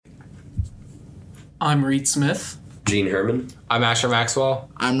I'm Reed Smith. Gene Herman. I'm Asher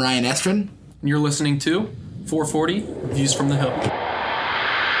Maxwell. I'm Ryan Estrin. And you're listening to 440 Views from the Hill.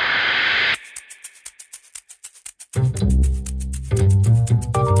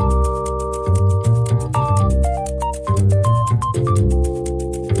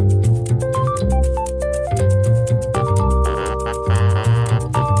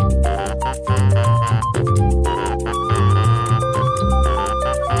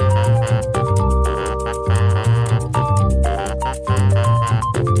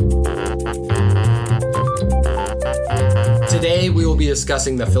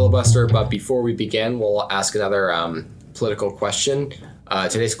 Discussing the filibuster, but before we begin, we'll ask another political question.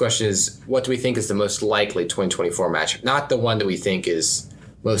 Today's question is, what do we think is the most likely 2024 matchup? Not the one that we think is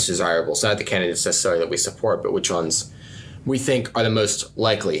most desirable. So not the candidates necessarily that we support, but which ones we think are the most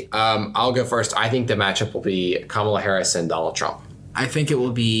likely. I'll go first. I think the matchup will be Kamala Harris and Donald Trump. I think it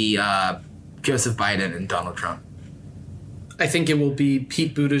will be Joseph Biden and Donald Trump. I think it will be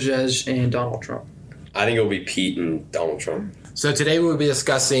Pete Buttigieg and Donald Trump. I think it will be Pete and Donald Trump. So today we'll be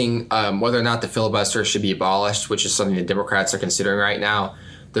discussing whether or not the filibuster should be abolished, which is something the Democrats are considering right now.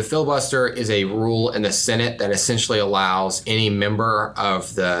 The filibuster is a rule in the Senate that essentially allows any member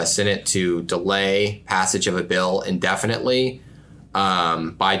of the Senate to delay passage of a bill indefinitely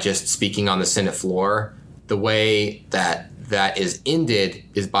by just speaking on the Senate floor. The way that is ended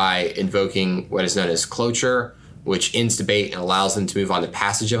is by invoking what is known as cloture, which ends debate and allows them to move on to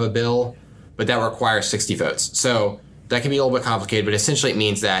passage of a bill, but that requires 60 votes. So that can be a little bit complicated, but essentially it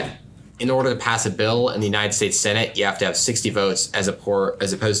means that in order to pass a bill in the United States Senate, you have to have 60 votes as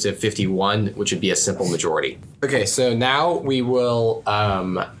opposed to 51, which would be a simple majority. Okay, so now we will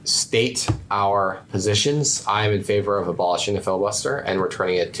state our positions. I am in favor of abolishing the filibuster and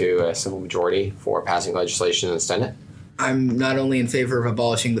returning it to a simple majority for passing legislation in the Senate. I'm not only in favor of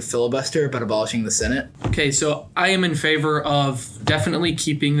abolishing the filibuster, but abolishing the Senate. Okay, so I am in favor of definitely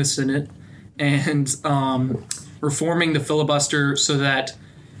keeping the Senate and reforming the filibuster so that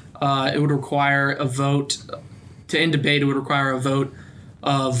it would require a vote to end debate. It would require a vote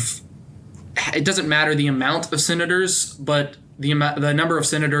of, it doesn't matter the amount of senators, but the number of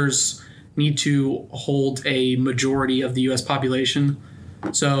senators need to hold a majority of the U.S. population.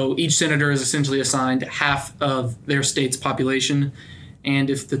 So each senator is essentially assigned half of their state's population, and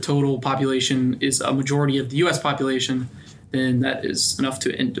if the total population is a majority of the U.S. population, then that is enough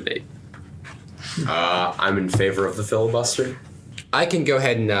to end debate. I'm in favor of the filibuster. I can go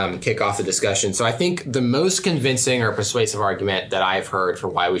ahead and kick off the discussion. So I think the most convincing or persuasive argument that I've heard for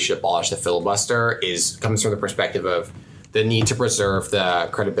why we should abolish the filibuster comes from the perspective of the need to preserve the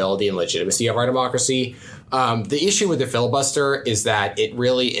credibility and legitimacy of our democracy. The issue with the filibuster is that it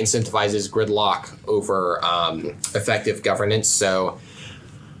really incentivizes gridlock over effective governance. So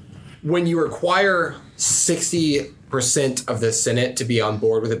when you require 60% of the Senate to be on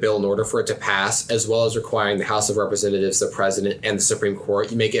board with a bill in order for it to pass, as well as requiring the House of Representatives, the President, and the Supreme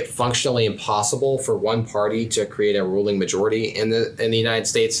Court, you make it functionally impossible for one party to create a ruling majority in the United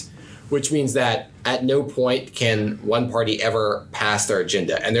States, which means that at no point can one party ever pass their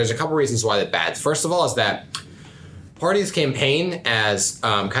agenda. And there's a couple reasons why that's bad. First of all is that parties campaign as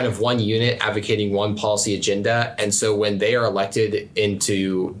kind of one unit advocating one policy agenda. And so when they are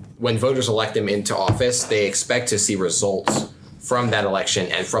when voters elect them into office, they expect to see results from that election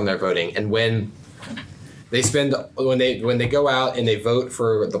and from their voting. And when they go out and they vote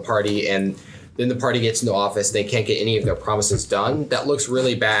for the party and then the party gets into office, they can't get any of their promises done, that looks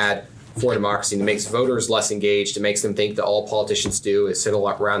really bad for democracy. And it makes voters less engaged. It makes them think that all politicians do is sit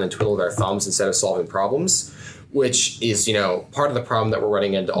around and twiddle their thumbs instead of solving problems, which is, part of the problem that we're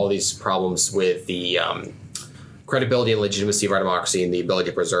running into all these problems with the credibility and legitimacy of our democracy and the ability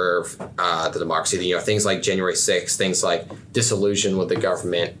to preserve the democracy. Things like January 6th, things like disillusion with the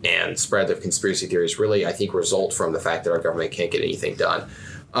government and spread of conspiracy theories really, I think, result from the fact that our government can't get anything done.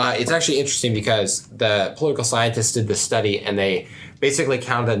 It's actually interesting because the political scientists did this study and they basically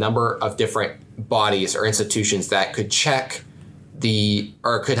counted a number of different bodies or institutions that could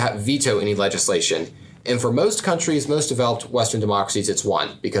veto any legislation. And for most countries, most developed Western democracies, it's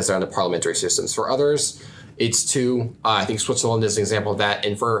one because they're under parliamentary systems. For others, it's two. I think Switzerland is an example of that.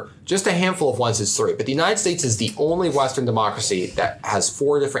 And for just a handful of ones, it's three. But the United States is the only Western democracy that has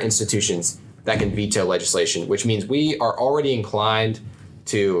four different institutions that can veto legislation, which means we are already inclined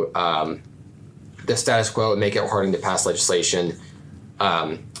to the status quo and make it harder to pass legislation.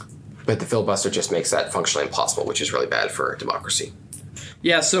 But the filibuster just makes that functionally impossible, which is really bad for democracy.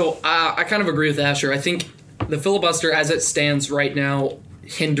 Yeah, so I kind of agree with Asher. I think the filibuster as it stands right now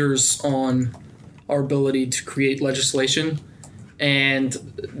hinders on our ability to create legislation. And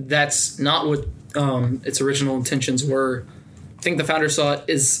that's not what its original intentions were. I think the founders saw it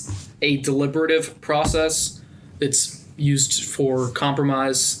as a deliberative process. It's used for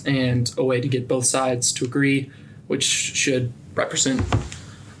compromise and a way to get both sides to agree, which should represent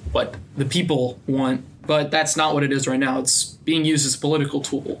what the people want. But that's not what it is right now. It's being used as a political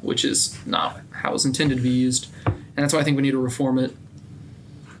tool, which is not how it's intended to be used. And that's why I think we need to reform it.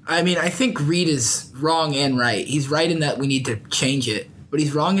 I mean, I think Reed is wrong and right. He's right in that we need to change it, but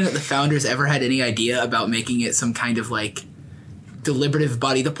he's wrong in that the founders ever had any idea about making it some kind of like deliberative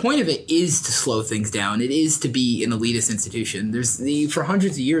body. The point of it is to slow things down. It is to be an elitist institution. For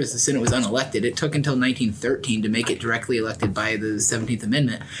hundreds of years, the Senate was unelected. It took until 1913 to make it directly elected by the 17th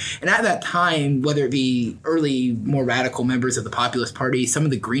Amendment. And at that time, whether it be early, more radical members of the Populist Party, some of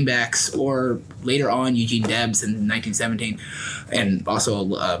the Greenbacks, or later on Eugene Debs in 1917, and also,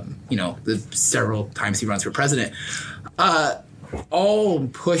 the several times he runs for president, all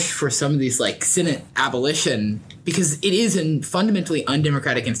push for some of these like Senate abolition because it is a fundamentally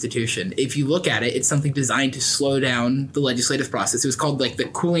undemocratic institution. If you look at it, it's something designed to slow down the legislative process. It was called like the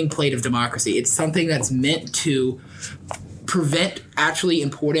cooling plate of democracy. It's something that's meant to prevent actually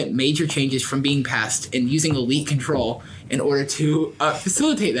important major changes from being passed and using elite control in order to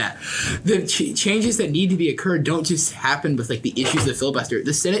facilitate that. The changes that need to be occurred don't just happen with like the issues of filibuster.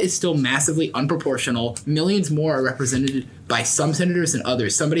 The Senate is still massively unproportional. Millions more are represented by some senators than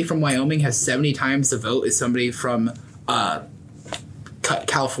others. Somebody from Wyoming has 70 times the vote as somebody from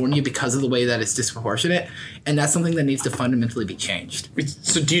California because of the way that it's disproportionate, and that's something that needs to fundamentally be changed.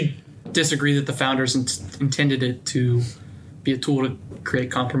 So do you disagree that the founders intended it to be a tool to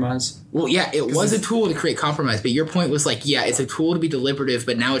create compromise? Well, yeah, it was a tool to create compromise, but your point was like, yeah, it's a tool to be deliberative,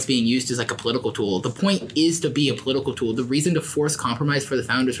 but now it's being used as like a political tool. The point is to be a political tool. The reason to force compromise for the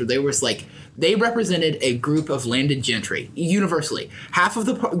founders they represented a group of landed gentry, universally. Half of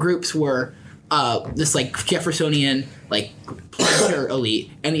the groups were this like Jeffersonian like planter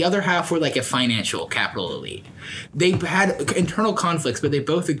elite, and the other half were like a financial capital elite. They had internal conflicts, but they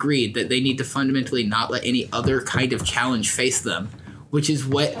both agreed that they need to fundamentally not let any other kind of challenge face them, which is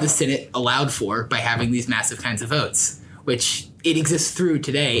what the Senate allowed for by having these massive kinds of votes, which it exists through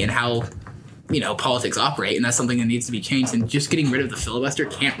today and how politics operate, and that's something that needs to be changed, and just getting rid of the filibuster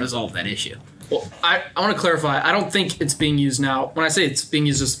can't resolve that issue. Well, I want to clarify. I don't think it's being used now. When I say it's being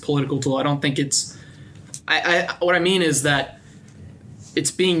used as a political tool, I don't think it's... what I mean is that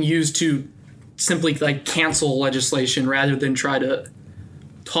it's being used to simply like cancel legislation rather than try to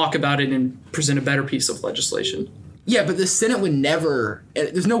talk about it and present a better piece of legislation. Yeah, but the Senate would never...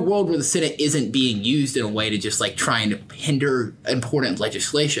 There's no world where the Senate isn't being used in a way to just like trying to hinder important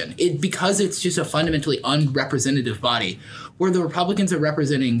legislation. Because it's just a fundamentally unrepresentative body where the Republicans are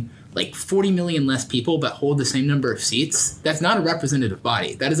representing like 40 million less people but hold the same number of seats. That's not a representative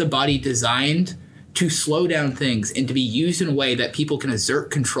body. That is a body designed to slow down things and to be used in a way that people can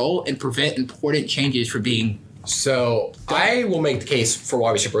exert control and prevent important changes from being... So I will make the case for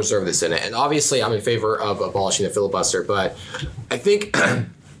why we should preserve the Senate. And obviously I'm in favor of abolishing the filibuster, but I think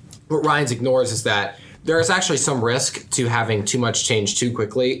what Ryan's ignores is that there is actually some risk to having too much change too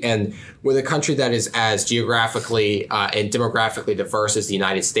quickly. And with a country that is as geographically and demographically diverse as the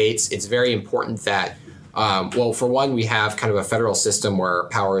United States, it's very important that, for one, we have kind of a federal system where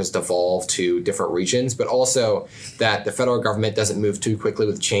power is devolved to different regions, but also that the federal government doesn't move too quickly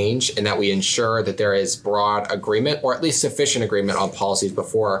with change and that we ensure that there is broad agreement or at least sufficient agreement on policies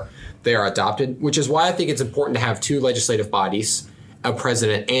before they are adopted, which is why I think it's important to have two legislative bodies, a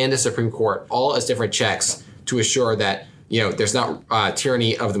president and a Supreme Court, all as different checks to assure that, there's not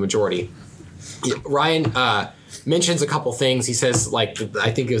tyranny of the majority. Ryan mentions a couple things. He says, I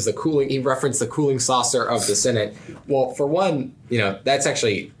think it was he referenced the cooling saucer of the Senate. Well, for one, that's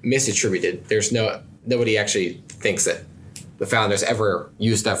actually misattributed. Nobody actually thinks that the founders ever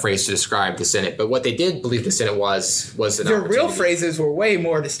used that phrase to describe the Senate. But what they did believe the Senate was an Their real phrases were way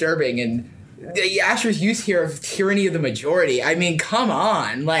more disturbing, and Asher's use here of tyranny of the majority. I mean, come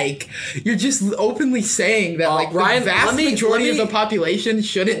on. You're just openly saying that Ryan, the vast majority of the population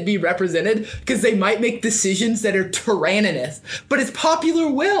shouldn't be represented because they might make decisions that are tyrannous. But it's popular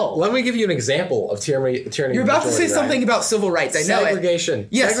will. Let me give you an example of tyranny. You're about to say something about civil rights. I know segregation.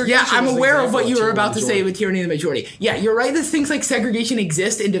 Yes, segregation I'm aware of what you were about to say with with tyranny of the majority. Yeah, you're right that things like segregation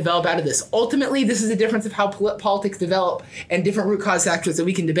exist and develop out of this. Ultimately, this is a difference of how politics develop and different root cause factors that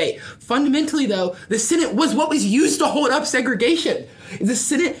we can debate. Fundamentally, though, the Senate was what was used to hold up segregation. The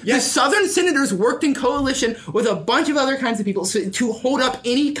Senate, the Southern senators worked in coalition with a bunch of other kinds of people to hold up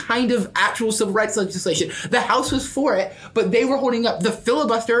any kind of actual civil rights legislation. The House was for it, but they were holding up. The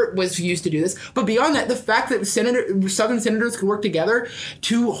filibuster was used to do this. But beyond that, the fact that Southern senators could work together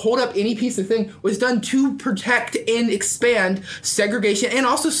to hold up any piece of thing was done to protect and expand segregation and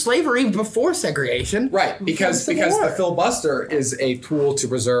also slavery before segregation. Right, because the filibuster is a tool to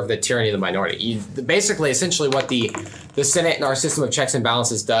preserve the tyranny of the minority. Basically, essentially what the Senate and our system of checks and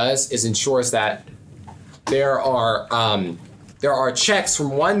balances does is ensures that there are checks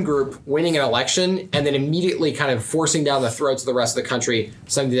from one group winning an election and then immediately kind of forcing down the throats of the rest of the country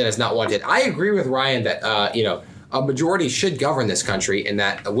something that is not wanted. I agree with Ryan that a majority should govern this country, and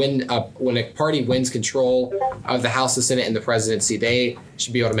that when a party wins control of the House, the Senate, and the presidency, they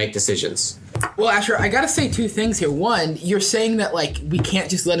should be able to make decisions. Well, Asher, I gotta say two things here. One, you're saying that we can't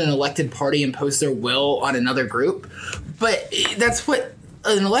just let an elected party impose their will on another group, but that's what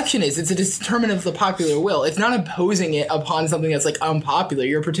an election is. It's a determinant of the popular will. It's not imposing it upon something that's unpopular.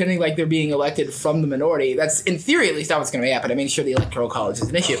 You're pretending like they're being elected from the minority. That's, in theory, at least not what's going to happen. I mean, sure, the Electoral College is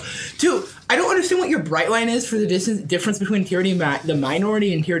an issue. Two, I don't understand what your bright line is for the difference between tyranny of the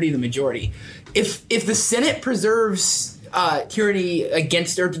minority and tyranny of the majority. If the Senate preserves tyranny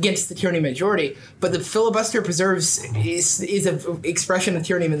against the tyranny of the majority, but the filibuster preserves is an expression of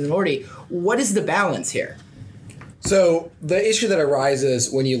tyranny of the minority, what is the balance here? So the issue that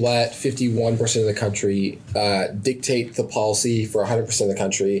arises when you let 51% of the country dictate the policy for 100% of the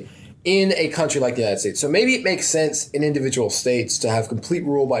country in a country like the United States. So maybe it makes sense in individual states to have complete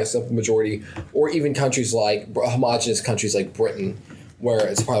rule by a simple majority, or even countries like homogenous countries like Britain, where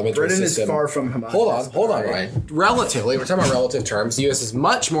it's a parliamentary system. Britain is far from homogenous. Hold on, Ryan. Relatively, we're talking about relative terms. The U.S. is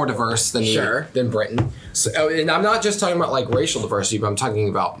much more diverse than Britain. So, and I'm not just talking about racial diversity, but I'm talking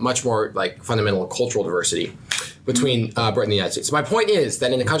about much more fundamental cultural diversity between Britain and the United States. So my point is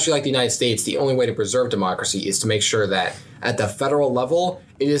that in a country like the United States, the only way to preserve democracy is to make sure that at the federal level,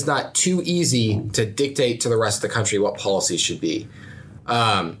 it is not too easy to dictate to the rest of the country what policies should be.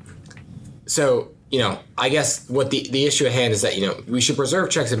 So, I guess what the issue at hand is that, we should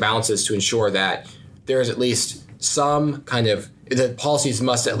preserve checks and balances to ensure that there is at least some kind of, the policies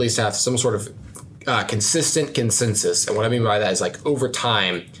must at least have some sort of consistent consensus. And what I mean by that is over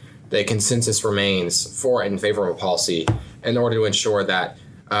time, the consensus remains for and in favor of a policy in order to ensure that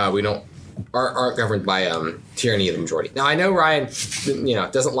we aren't governed by tyranny of the majority. Now, I know Ryan,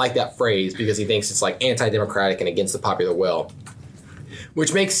 doesn't like that phrase because he thinks it's anti-democratic and against the popular will,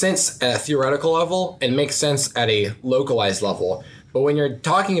 which makes sense at a theoretical level and makes sense at a localized level. But when you're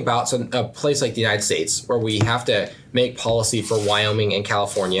talking about a place like the United States, where we have to make policy for Wyoming and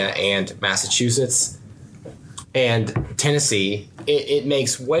California and Massachusetts and Tennessee, it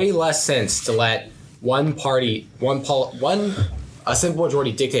makes way less sense to let one party, a simple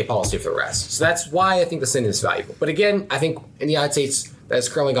majority dictate policy for the rest. So that's why I think the Senate is valuable. But again, I think in the United States, that's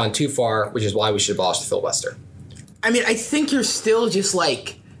currently gone too far, which is why we should abolish the filibuster. I mean, I think you're still just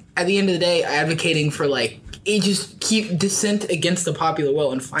at the end of the day, advocating for just keep dissent against the popular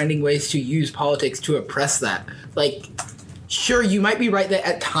will and finding ways to use politics to oppress that. Sure, you might be right that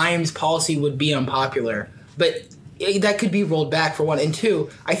at times policy would be unpopular, but that could be rolled back for one. And two,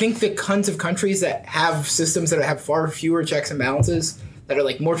 I think the kinds of countries that have systems that have far fewer checks and balances, that are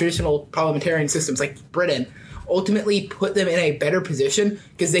more traditional parliamentarian systems like Britain, ultimately put them in a better position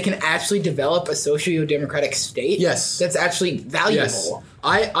because they can actually develop a socio-democratic state. Yes. That's actually valuable. Yes.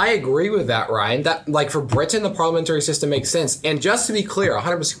 I agree with that, Ryan. That for Britain, the parliamentary system makes sense. And just to be clear,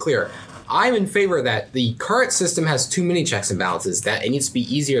 100% clear, I'm in favor that the current system has too many checks and balances, that it needs to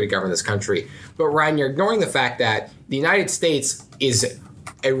be easier to govern this country. But Ryan, you're ignoring the fact that the United States is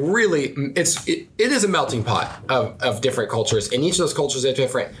it is a melting pot of different cultures, and each of those cultures have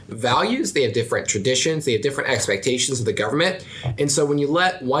different values, they have different traditions, they have different expectations of the government. And so when you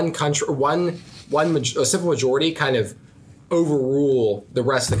let one country, a simple majority kind of overrule the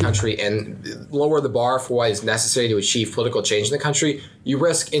rest of the country and lower the bar for what is necessary to achieve political change in the country, you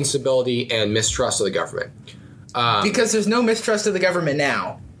risk instability and mistrust of the government. Because there's no mistrust of the government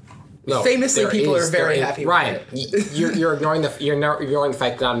now. No, famously, people are very happy. Ryan, with it. you're ignoring the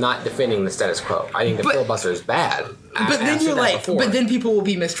fact that I'm not defending the status quo. I think the filibuster is bad. But then you're but then people will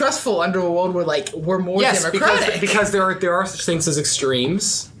be mistrustful under a world where we're more democratic. Because there are such things as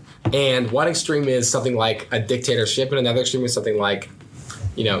extremes, and one extreme is something like a dictatorship, and another extreme is something like,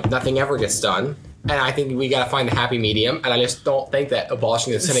 nothing ever gets done. And I think we got to find the happy medium, and I just don't think that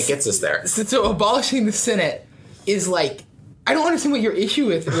abolishing the Senate gets us there. So abolishing the Senate is I don't understand what your issue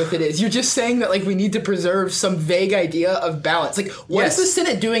with it is. You're just saying that like we need to preserve some vague idea of balance. Like, what is the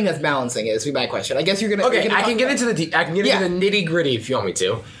Senate doing that's balancing? Is my question. I guess you're gonna. Okay, I can get into the nitty gritty if you want me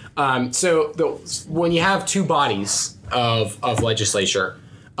to. When you have two bodies of legislature,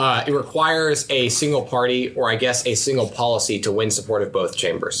 it requires a single party or I guess a single policy to win support of both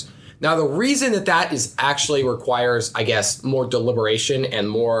chambers. Now, the reason that is actually requires, I guess, more deliberation and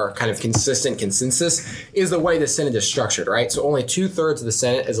more kind of consistent consensus is the way the Senate is structured, right? So only 2/3 of the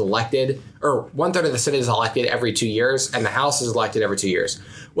Senate is elected, or 1/3 of the Senate is elected every 2 years, and the House is elected every 2 years.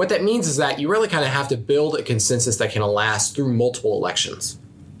 What that means is that you really kind of have to build a consensus that can last through multiple elections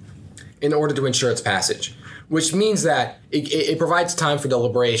in order to ensure its passage, which means that it provides time for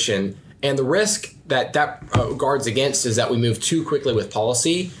deliberation, and the risk that guards against is that we move too quickly with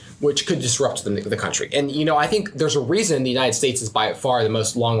policy, which could disrupt the country. And, I think there's a reason the United States is by far the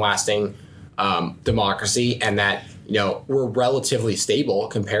most long-lasting democracy, and that, we're relatively stable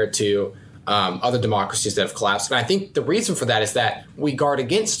compared to other democracies that have collapsed. And I think the reason for that is that we guard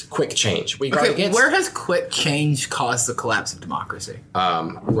against quick change. Where has quick change caused the collapse of democracy?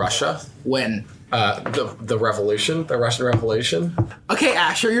 Russia. When? The revolution, the Russian Revolution. Okay,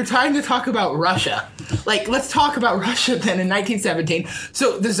 Asher, you're trying to talk about Russia. Like, let's talk about Russia then in 1917.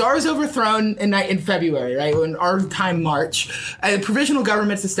 So the Tsar is overthrown in February, right? In our time, March. A provisional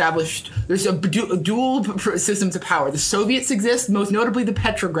government's established. There's a dual systems of power. The Soviets exist, most notably the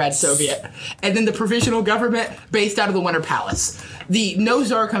Petrograd Soviet. And then the provisional government based out of the Winter Palace. The no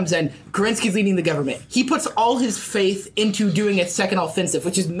Tsar comes in. Kerensky's leading the government. He puts all his faith into doing a second offensive,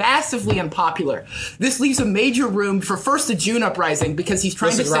 which is massively unpopular. This leaves a major room for first the June uprising because he's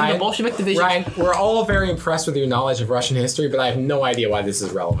trying to send the Bolshevik division. Ryan, we're all very impressed with your knowledge of Russian history, but I have no idea why this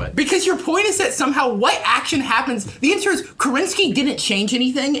is relevant. Because your point is that somehow what action happens, the answer is Kerensky didn't change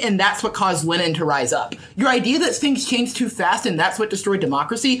anything, and that's what caused Lenin to rise up. Your idea that things changed too fast and that's what destroyed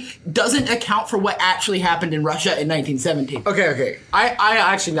democracy doesn't account for what actually happened in Russia in 1917. Okay. I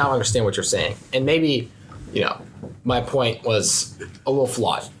actually now understand what you're saying. And maybe, my point was a little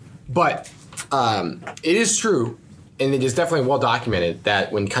flawed. But it is true, and it is definitely well documented,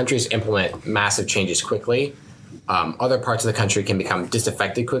 that when countries implement massive changes quickly, other parts of the country can become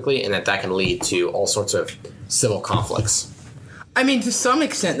disaffected quickly, and that can lead to all sorts of civil conflicts. I mean, to some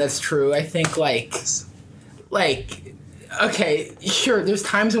extent that's true. I think, okay, sure, there's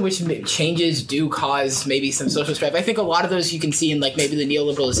times in which changes do cause maybe some social strife. I think a lot of those you can see in, maybe the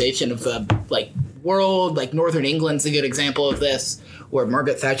neoliberalization of the, world. Northern England's a good example of this, where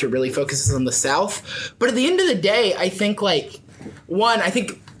Margaret Thatcher really focuses on the South. But at the end of the day, I think,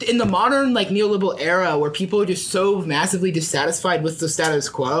 in the modern, neoliberal era where people are just so massively dissatisfied with the status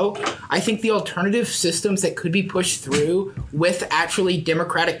quo, I think the alternative systems that could be pushed through with actually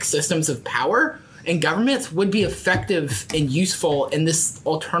democratic systems of power and governments would be effective and useful in this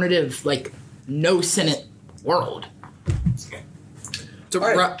alternative, no Senate world. So,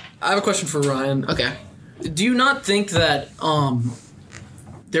 right. I have a question for Ryan. Okay. Do you not think that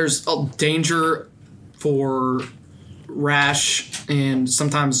there's a danger for rash and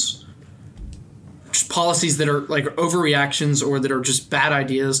sometimes just policies that are overreactions or that are just bad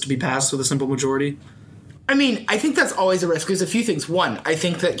ideas to be passed with a simple majority? I mean, I think that's always a risk. There's a few things. One, I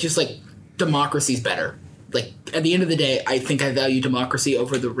think that just democracy's better. At the end of the day, I think I value democracy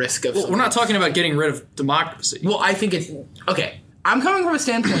over the risk of... Well, we're not talking about getting rid of democracy. Well, I think it's... Okay. I'm coming from a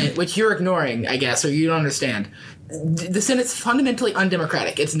standpoint which you're ignoring, I guess, or you don't understand. The Senate's fundamentally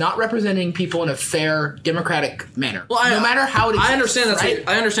undemocratic. It's not representing people in a fair, democratic manner. Well, no matter how it exists, I understand that. Right?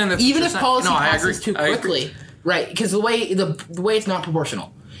 I understand that. Even if policy passes too quickly, right? Because the way it's not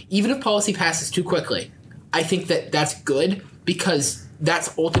proportional. Even if policy passes too quickly, I think that's good because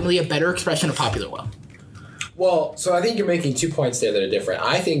that's ultimately a better expression of popular will. Well, so I think you're making 2 points there that are different.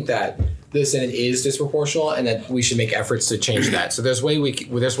 I think that the Senate is disproportional, and that we should make efforts to change that. So there's ways we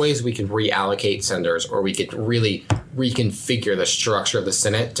can reallocate senators, or we could really reconfigure the structure of the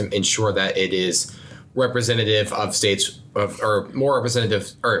Senate to ensure that it is representative of states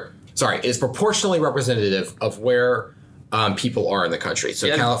is proportionally representative of where people are in the country.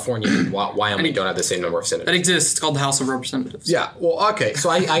 So California and Wyoming don't have the same number of senators. That exists. It's called the House of Representatives. Yeah. Well, okay. So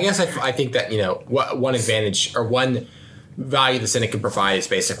I guess I think that one advantage or one value the Senate can provide is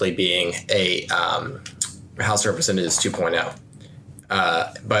basically being a House of Representatives 2.0,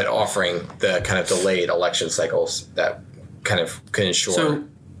 but offering the kind of delayed election cycles that kind of can ensure. So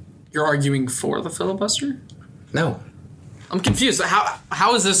you're arguing for the filibuster? No. I'm confused.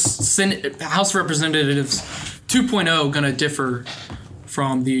 How is this Senate, House of Representatives 2.0 going to differ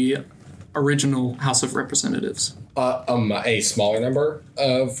from the original House of Representatives? a smaller number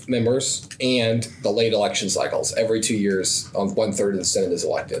of members and the late election cycles. Every 2 years, 1/3 of the Senate is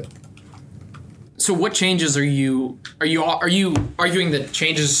elected. So what changes are you arguing that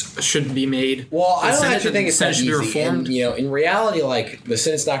changes should be made? Well, I don't Senate actually think it's Senate that should be easy. reformed. And, in reality, like the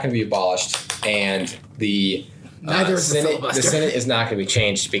Senate's not going to be abolished, and the Neither is the Senate. filibuster. The Senate is not going to be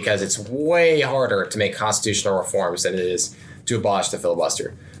changed because it's way harder to make constitutional reforms than it is to abolish the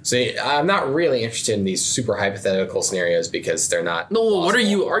filibuster. So I'm not really interested in these super hypothetical scenarios because they're not. No, what are plausible.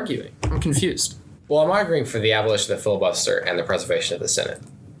 you arguing? I'm confused. Well, I'm arguing for the abolition of the filibuster and the preservation of the Senate.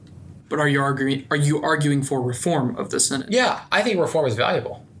 But are you arguing for reform of the Senate? Yeah, I think reform is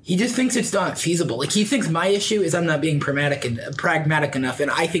valuable. He just thinks it's not feasible. Like, he thinks my issue is I'm not being pragmatic enough,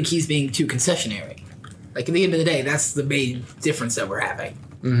 and I think he's being too concessionary. Like, at the end of the day, that's the main difference that we're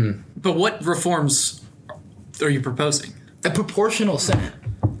having. But what reforms are you proposing? A proportional Senate.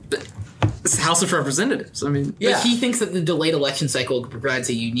 It's the House of Representatives. I mean, But he thinks that the delayed election cycle provides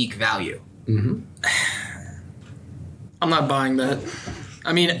a unique value. I'm not buying that.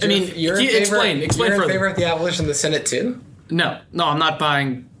 You're explain in further. favor of the abolition of the Senate too? No, I'm not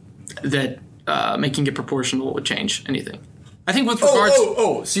buying that. Making it proportional would change anything. I think with regards,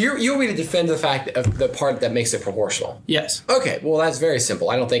 So you want me to defend the fact of the part that makes it proportional? yes, Okay, well that's very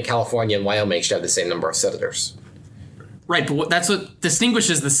simple. I don't think California and Wyoming should have the same number of senators. right. But that's what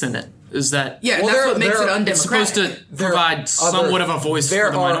distinguishes the Senate is that Yeah, Well, that's there- what makes there- it it's undemocratic. supposed to provide somewhat of a voice There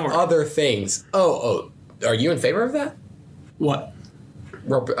for the are minority. other things. Are you in favor of that? What?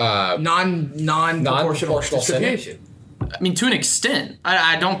 Non-proportional Non-proportional Senate? distribution. I mean, to an extent,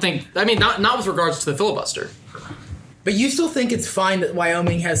 I don't think. I mean, not with regards to the filibuster. But you still think it's fine that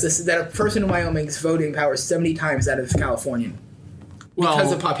Wyoming has this, that a person in Wyoming's voting power is 70 times that of Californian Well,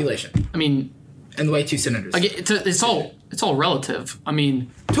 because of population I mean, and the way two senators. again, it's all relative. I mean,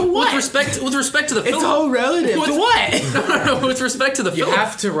 To what? With respect to the It's all relative. With To what? no, with respect to the You filibuster.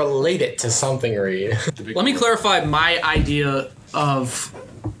 have to relate it to something, Reed. Let me clarify my idea of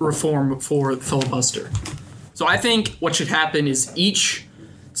reform for the filibuster. So I think what should happen is each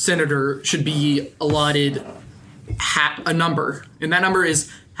senator should be allotted a number, and that number is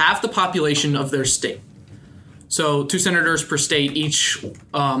half the population of their state. So 2 senators per state, each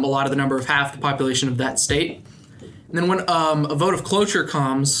allotted the number of half the population of that state. And then when a vote of cloture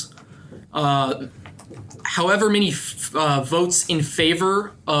comes, however many votes in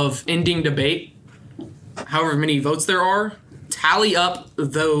favor of ending debate, however many votes there are, tally up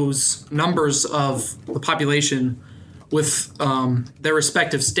those numbers of the population with their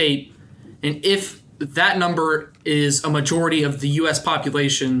respective state. And if that number is a majority of the U.S.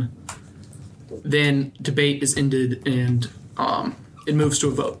 population, then debate is ended and it moves to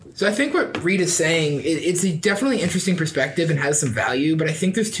a vote. So I think what Reed is saying, it's a definitely interesting perspective and has some value, but I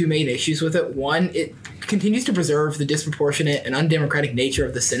think there's two main issues with it. One, it continues to preserve the disproportionate and undemocratic nature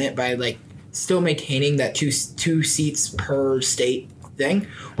of the Senate by still maintaining that two seats per state thing,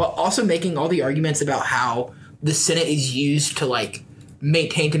 while also making all the arguments about how the Senate is used to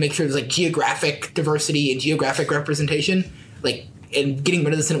maintain, to make sure there's geographic diversity and geographic representation, and getting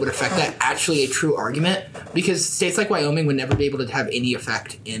rid of the Senate would affect that actually a true argument, because states like Wyoming would never be able to have any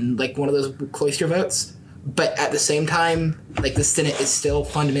effect in one of those cloister votes. But at the same time, the Senate is still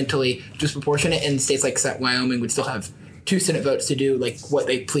fundamentally disproportionate, and states like Wyoming would still have 2 Senate votes to do what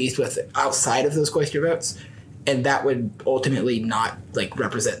they pleased with outside of those cloister votes, and that would ultimately not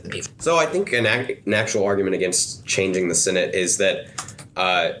represent the people. So I think an actual argument against changing the Senate is that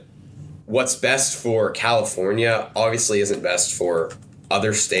what's best for California obviously isn't best for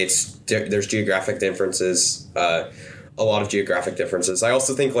other states. There's geographic differences, a lot of geographic differences. I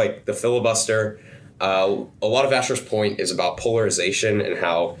also think the filibuster, a lot of Asher's point is about polarization and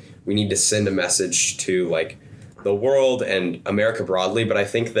how we need to send a message to the world and America broadly. But I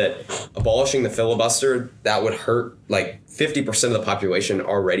think that abolishing the filibuster, that would hurt 50% of the population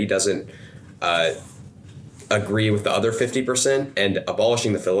already doesn't agree with the other 50%, and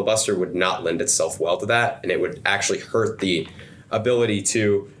abolishing the filibuster would not lend itself well to that, and it would actually hurt the ability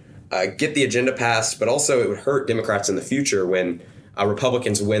to get the agenda passed, but also it would hurt Democrats in the future when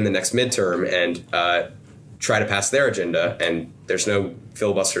Republicans win the next midterm and try to pass their agenda, and there's no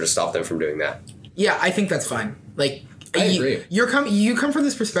filibuster to stop them from doing that. Yeah, I think that's fine. I agree. You come from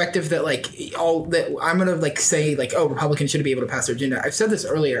this perspective that all that I'm gonna say Republicans should be able to pass their agenda. I've said this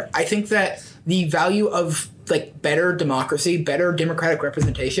earlier. I think that the value of better democracy, better democratic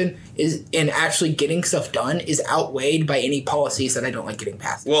representation is in actually getting stuff done is outweighed by any policies that I don't like getting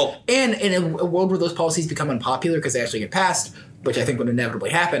passed. Well, and in a world where those policies become unpopular because they actually get passed, which I think would inevitably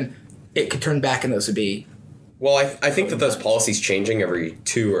happen, it could turn back and those would be Well, I think that those policies changing every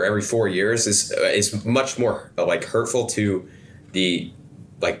 2 or every 4 years is much more hurtful to the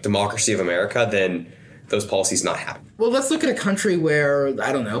democracy of America than those policies not happening. Well, let's look at a country where,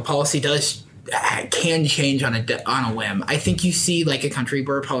 I don't know, policy can change on a whim. I think you see a country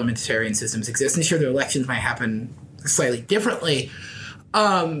where parliamentarian systems exist, and sure, their elections might happen slightly differently.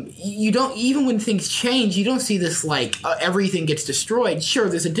 You don't, even when things change, you don't see this everything gets destroyed. Sure,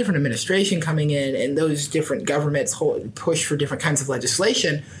 there's a different administration coming in, and those different governments push for different kinds of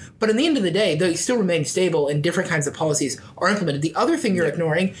legislation. But in the end of the day, they still remain stable, and different kinds of policies are implemented. The other thing you're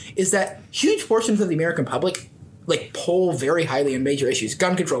ignoring is that huge portions of the American public poll very highly on major issues.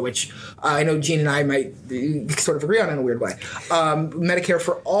 Gun control, which I know Gene and I might sort of agree on in a weird way. Medicare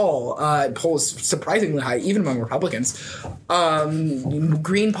for all polls surprisingly high, even among Republicans.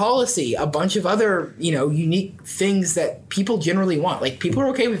 Green policy, a bunch of other unique things that people generally want. People are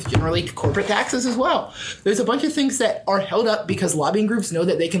okay with generally corporate taxes as well. There's a bunch of things that are held up because lobbying groups know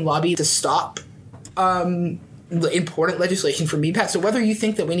that they can lobby to stop important legislation from being passed. So whether you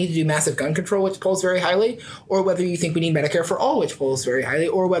think that we need to do massive gun control, which polls very highly, or whether you think we need Medicare for all, which polls very highly,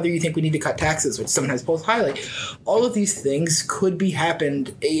 or whether you think we need to cut taxes, which sometimes polls highly, all of these things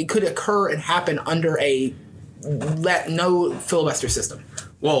it could occur and happen under a no filibuster system.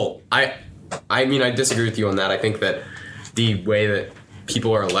 Well, I disagree with you on that. I think that the way that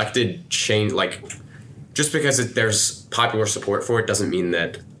people are elected change, just because there's popular support for it doesn't mean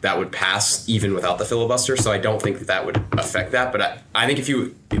that would pass even without the filibuster. So I don't think that would affect that. But I think if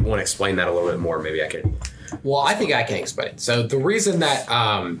you want to explain that a little bit more, maybe I could. Well, I think I can explain it. So the reason that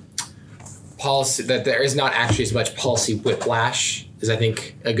that there is not actually as much policy whiplash is, I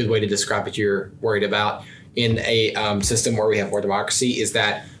think, a good way to describe what you're worried about in a system where we have more democracy, is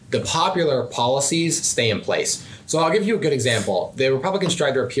that the popular policies stay in place. So I'll give you a good example. The Republicans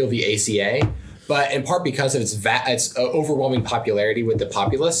tried to repeal the ACA, but in part because of its overwhelming popularity with the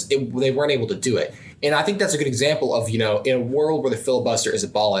populace, they weren't able to do it. And I think that's a good example of, in a world where the filibuster is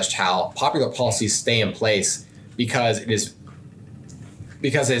abolished, how popular policies stay in place because it is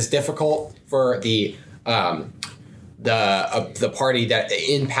difficult for the party that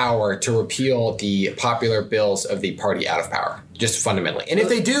in power to repeal the popular bills of the party out of power, just fundamentally. And if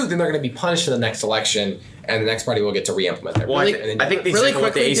they do, then they're going to be punished in the next election, and the next party will get to re-implement their. Well, I think the example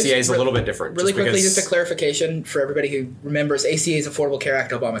with the ACA is a little bit different. Really quickly, just a clarification for everybody who remembers, ACA is Affordable Care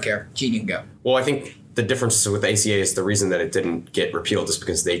Act, Obamacare. Gene, you can go. Well, I think the difference with the ACA is the reason that it didn't get repealed is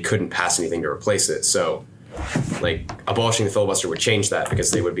because they couldn't pass anything to replace it. So, abolishing the filibuster would change that because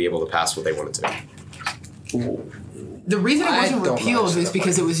they would be able to pass what they wanted to. The reason it wasn't repealed is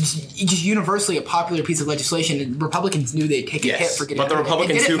because it was just universally a popular piece of legislation, and Republicans knew they'd take a hit for getting it. But the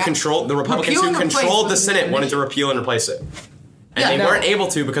Republicans who controlled the Senate wanted to repeal and replace it, and they weren't able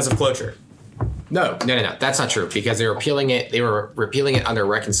to because of cloture. No, that's not true, because they were repealing it. They were repealing it under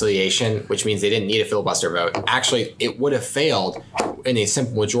reconciliation, which means they didn't need a filibuster vote. Actually, it would have failed in a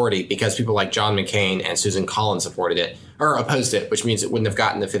simple majority because people like John McCain and Susan Collins supported it or opposed it, which means it wouldn't have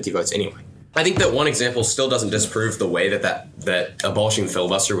gotten the 50 votes anyway. I think that one example still doesn't disprove the way that abolishing the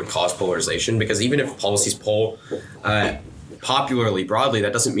filibuster would cause polarization, because even if policies poll popularly broadly,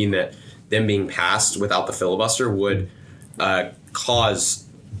 that doesn't mean that them being passed without the filibuster would cause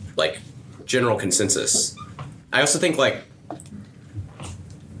general consensus. I also think I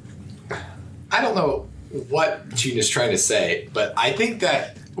don't know what Gene is trying to say, but I think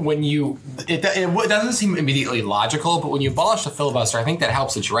that when it doesn't seem immediately logical, but when you abolish the filibuster, I think that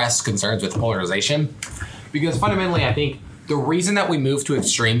helps address concerns with polarization, because fundamentally, I think the reason that we move to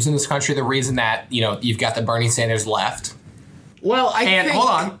extremes in this country, the reason that you've got the Bernie Sanders left. Well, hold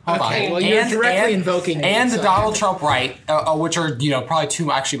on. Well, you're directly invoking the Donald Trump right, which are probably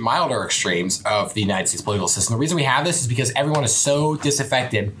two actually milder extremes of the United States political system. The reason we have this is because everyone is so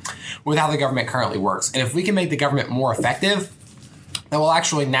disaffected with how the government currently works, and if we can make the government more effective, that will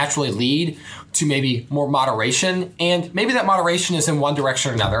actually naturally lead to maybe more moderation, and maybe that moderation is in one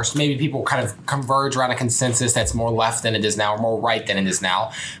direction or another. So maybe people kind of converge around a consensus that's more left than it is now, or more right than it is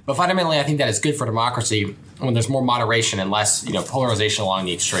now. But fundamentally, I think that is good for democracy when there's more moderation and less, polarization along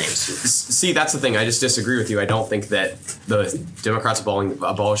the extremes. See, that's the thing. I just disagree with you. I don't think that the Democrats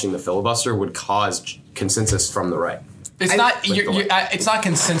abolishing the filibuster would cause consensus from the right. It's not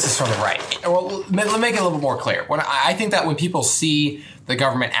consensus from the right. Well, let me make it a little bit more clear. I think that when people see the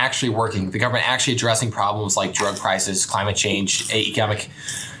government actually working, the government actually addressing problems like drug prices, climate change, economic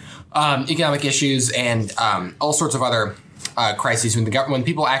issues, and all sorts of other crises, when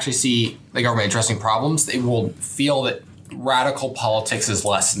people actually see the government addressing problems, they will feel that radical politics is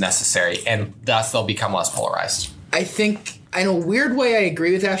less necessary, and thus they'll become less polarized. I think in a weird way, I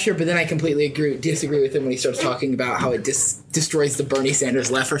agree with Asher, but then I completely disagree with him when he starts talking about how it destroys the Bernie Sanders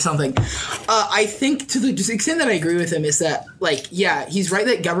left or something. I think to the extent that I agree with him is that, like, yeah, he's right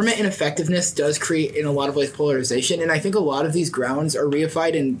that government ineffectiveness does create, in a lot of ways, polarization, and I think a lot of these grounds are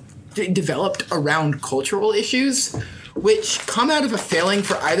reified and developed around cultural issues, which come out of a failing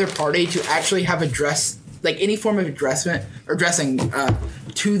for either party to actually have any form of addressing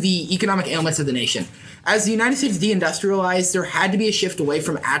to the economic ailments of the nation. As the United States deindustrialized, there had to be a shift away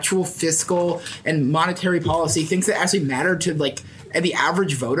from actual fiscal and monetary policy, things that actually mattered to, like, the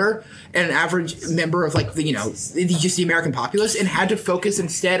average voter and an average member of, like, just the American populace, and had to focus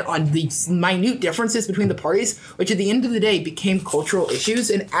instead on the minute differences between the parties, which at the end of the day became cultural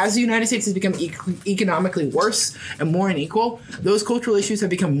issues. And as the United States has become economically worse and more unequal, those cultural issues have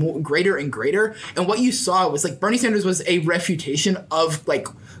become greater and greater. And what you saw was, like, Bernie Sanders was a refutation of, like,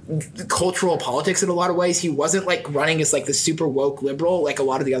 cultural politics in a lot of ways. He wasn't, like, running as, like, the super woke liberal like a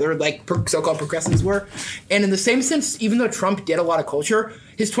lot of the other, like, so-called progressives were. And in the same sense, even though Trump did a lot of culture,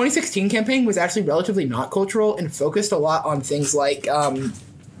 his 2016 campaign was actually relatively not cultural and focused a lot on things like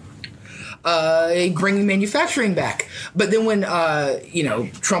bringing manufacturing back. But then when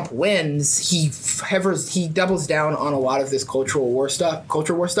Trump wins, he doubles down on a lot of this culture war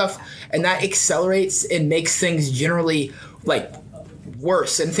stuff, and that accelerates and makes things generally, like,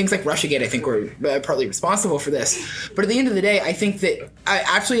 worse. And things like Russiagate, I think, were partly responsible for this. But at the end of the day, I think that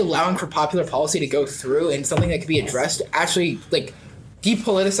actually allowing for popular policy to go through and something that could be addressed actually, like,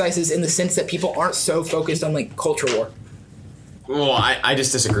 depoliticizes in the sense that people aren't so focused on, like, culture war. Well, I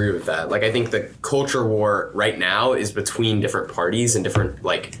just disagree with that. Like, I think the culture war right now is between different parties and different,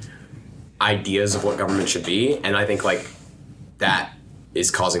 like, ideas of what government should be. And I think, like, that is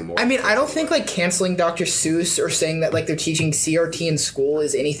causing more. I mean, I don't think, like, canceling Dr. Seuss or saying that, like, they're teaching CRT in school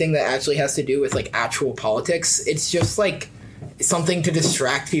is anything that actually has to do with, like, actual politics. It's just, like, something to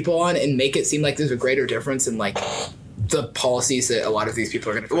distract people on and make it seem like there's a greater difference in, like, the policies that a lot of these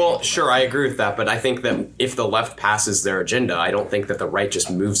people are going to... Well, sure, I agree with that, but I think that if the left passes their agenda, I don't think that the right just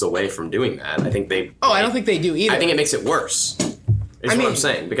moves away from doing that. I think they... Oh, I don't think they do either. I think it makes it worse, what I'm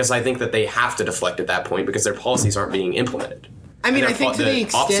saying, because I think that they have to deflect at that point because their policies aren't being implemented. I mean, I think to the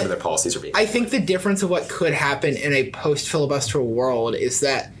extent... opposite of their policies are being... I think the difference of what could happen in a post-filibuster world is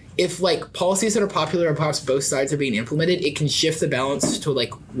that if, like, policies that are popular across both sides are being implemented, it can shift the balance to,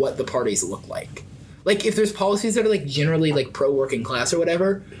 like, what the parties look like. Like, if there's policies that are, like, generally, like, pro-working class or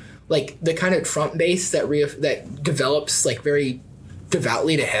whatever, like, the kind of Trump base that develops, like, very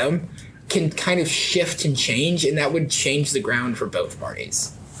devoutly to him can kind of shift and change, and that would change the ground for both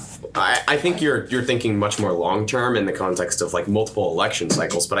parties. I think you're thinking much more long term in the context of, like, multiple election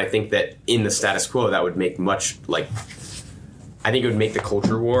cycles, but I think that in the status quo that would make I think it would make the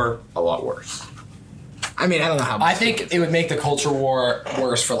culture war a lot worse. I mean, I don't know how much. I think it would make the culture war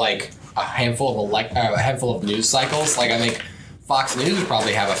worse for, like, a handful of news cycles. Like, I think Fox News would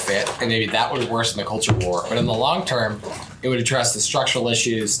probably have a fit, and maybe that would worsen the culture war. But in the long term, it would address the structural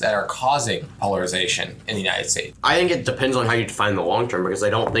issues that are causing polarization in the United States. I think it depends on how you define the long term, because I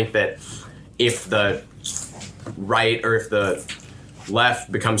don't think that if the right or if the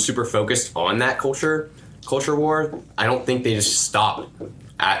left becomes super focused on that culture war, I don't think they just stop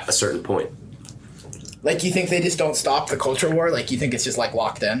at a certain point. Like, you think they just don't stop the culture war? Like, you think it's just, like,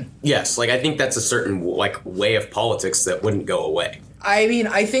 locked in? Yes, like, I think that's a certain, like, way of politics that wouldn't go away. I mean,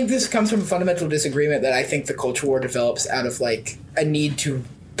 I think this comes from a fundamental disagreement that I think the culture war develops out of, like, a need to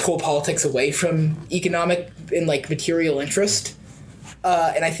pull politics away from economic and, like, material interest.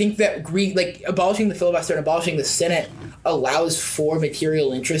 And I think that, abolishing the filibuster and abolishing the Senate allows for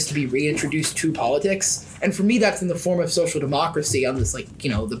material interest to be reintroduced to politics. And for me, that's in the form of social democracy on this, like,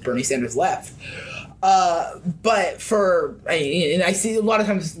 the Bernie Sanders left. But and I see a lot of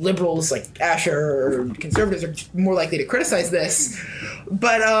times liberals like Asher or conservatives are more likely to criticize this,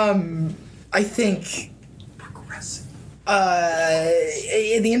 but I think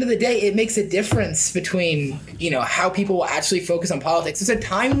at the end of the day, it makes a difference between, how people will actually focus on politics. There's a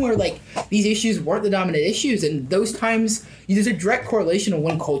time where, like, these issues weren't the dominant issues, and those times there's a direct correlation of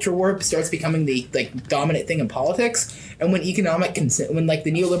when culture war starts becoming the, like, dominant thing in politics, and when when, like,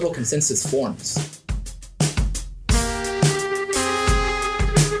 the neoliberal consensus forms.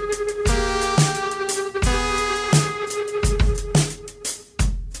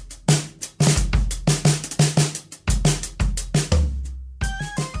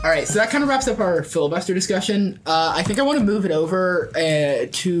 All right, so that kind of wraps up our filibuster discussion. I think I want to move it over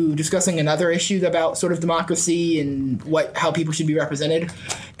to discussing another issue about sort of democracy and how people should be represented,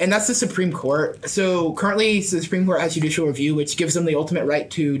 and that's the Supreme Court. So currently, the Supreme Court has judicial review, which gives them the ultimate right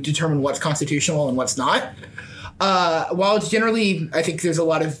to determine what's constitutional and what's not. While it's generally, I think there's a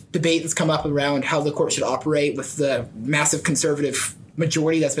lot of debate that's come up around how the court should operate with the massive conservative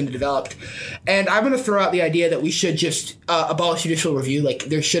majority that's been developed. And I'm going to throw out the idea that we should just abolish judicial review. Like,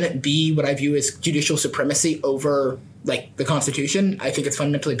 there shouldn't be what I view as judicial supremacy over, like, the Constitution. I think it's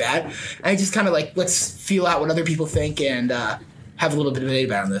fundamentally bad. And I just kind of, like, let's feel out what other people think and have a little bit of debate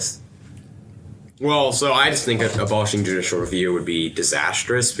about this. Well, so I just think that abolishing judicial review would be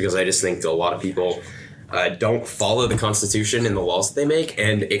disastrous because I just think that a lot of people don't follow the Constitution and the laws that they make,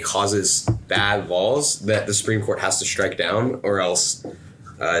 and it causes bad laws that the Supreme Court has to strike down, or else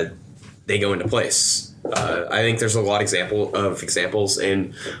they go into place. I think there's a lot of examples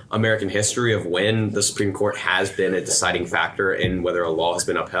in American history of when the Supreme Court has been a deciding factor in whether a law has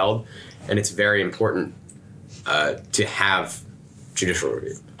been upheld, and it's very important to have judicial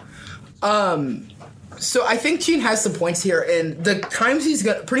review. So I think Gene has some points here, and the times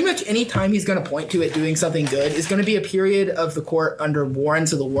pretty much any time he's going to point to it doing something good is going to be a period of the court under Warren,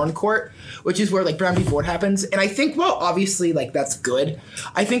 so the Warren Court, which is where, like, Brown v. Ford happens. And I think, well, obviously, like, that's good.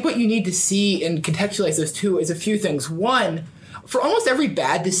 I think what you need to see and contextualize those two is a few things. One, for almost every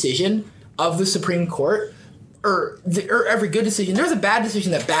bad decision of the Supreme Court, or every good decision, there's a bad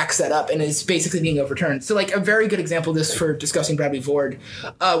decision that backs that up and is basically being overturned. So, like, a very good example of this for discussing Brown v. Ford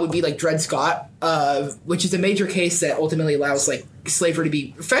would be, like, Dred Scott, which is a major case that ultimately allows, like, slavery to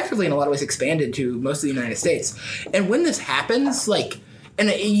be effectively, in a lot of ways, expanded to most of the United States. And when this happens, like, and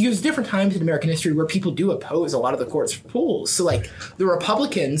there's different times in American history where people do oppose a lot of the court's rules. So, like, the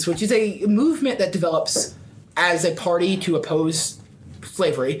Republicans, which is a movement that develops as a party to oppose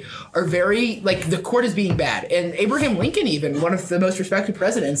slavery, are very, like, the court is being bad. And Abraham Lincoln, even one of the most respected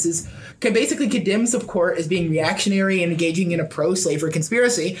presidents, basically condemns the court as being reactionary and engaging in a pro-slavery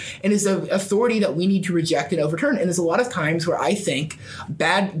conspiracy, and is an authority that we need to reject and overturn. And there's a lot of times where I think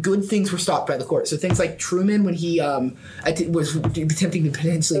good things were stopped by the court. So things like Truman, when he was attempting to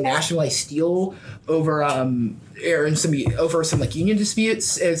potentially nationalize steel over some like union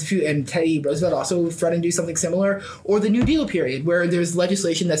disputes, and Teddy Roosevelt also threatened to do something similar, or the New Deal period, where there's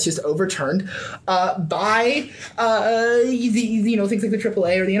legislation that's just overturned by things like the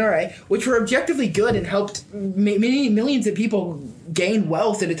AAA or the NRA, which were objectively good and helped many millions of people gain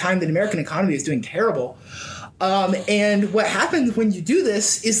wealth at a time that the American economy is doing terrible. And what happens when you do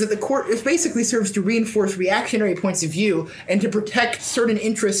this is that the court basically serves to reinforce reactionary points of view and to protect certain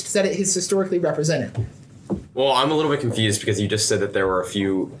interests that it has historically represented. Well, I'm a little bit confused because you just said that there were a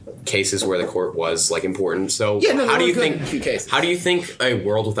few cases where the court was, like, important. So how do you think a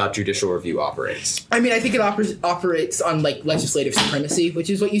world without judicial review operates? I mean, I think it operates on, like, legislative supremacy, which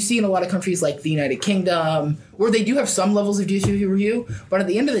is what you see in a lot of countries like the United Kingdom, where they do have some levels of judicial review, but at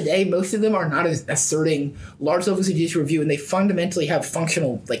the end of the day, most of them are not asserting large levels of judicial review, and they fundamentally have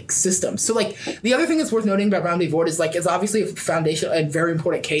functional, like, systems. So, like, the other thing that's worth noting about Brown v. Ford is, like, it's obviously a very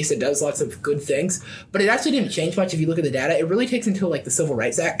important case that does lots of good things, but it actually didn't change much if you look at the data. It really takes until, like, the Civil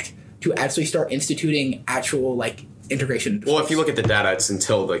Rights Act to actually start instituting actual, like, integration. Well, if you look at the data, it's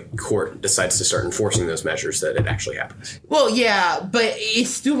until the court decides to start enforcing those measures that it actually happens. Well, yeah, but it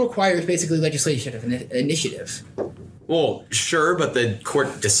still requires basically legislative initiative. Well, sure, but the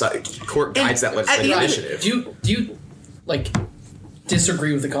court guides that legislative initiative. Do you like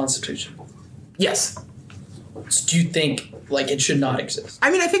disagree with the Constitution? Yes. So do you think, like, it should not exist?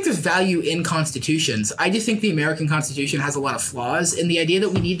 I mean, I think there's value in constitutions. I just think the American Constitution has a lot of flaws, and the idea that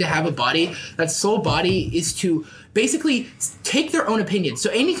we need to have a body, that sole body is to basically take their own opinion.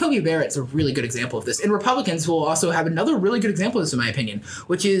 So Amy Coney Barrett's a really good example of this. And Republicans will also have another really good example of this, in my opinion,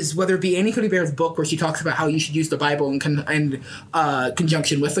 which is whether it be Amy Coney Barrett's book where she talks about how you should use the Bible in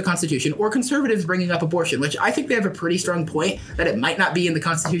conjunction with the Constitution, or conservatives bringing up abortion, which I think they have a pretty strong point that it might not be in the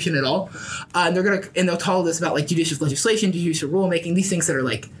Constitution at all. And they'll tell all this about, like, judicial legislation, judicial rulemaking, these things that are,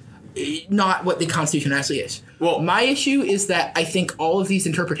 like, not what the Constitution actually is. Well, my issue is that I think all of these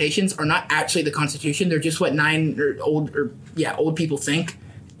interpretations are not actually the Constitution. They're just what old people think,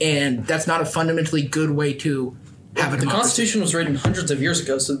 and that's not a fundamentally good way to have a democracy. The Constitution was written hundreds of years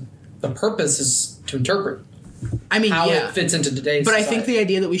ago, so the purpose is to interpret. I mean, how it fits into today's society. I think the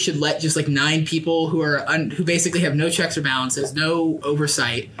idea that we should let just, like, 9 people who basically have no checks or balances, no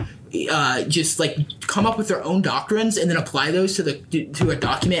oversight, just, like, come up with their own doctrines and then apply those to a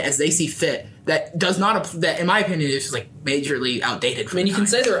document as they see fit. That does not, that in my opinion is just, like, majorly outdated. I mean, you can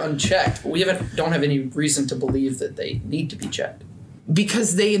say they're unchecked, but we don't have any reason to believe that they need to be checked.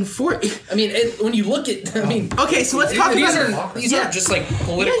 Because they enforce. I mean, when you look at, okay, so let's talk about these aren't just, like,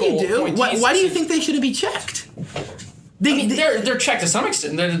 political. Yeah, you do. Why do you think they shouldn't be checked? They're checked to some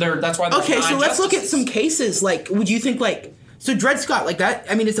extent. That's why. Okay, so let's look at some cases. Like, would you think, like, So Dred Scott, like that,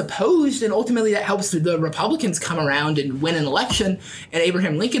 I mean, it's opposed, and ultimately that helps the Republicans come around and win an election, and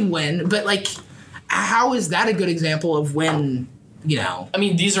Abraham Lincoln win. But, like, how is that a good example of when, you know? I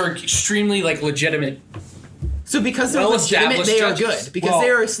mean, these are extremely, like, legitimate. So because they're legitimate, they are good. Because they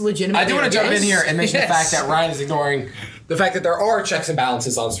are legitimate. I do want to jump in here and mention the fact Yes. that Ryan is ignoring the fact that there are checks and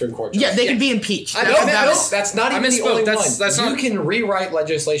balances on Supreme Court judges. Yeah, they can be impeached. That's not even the only one. That's you not- can rewrite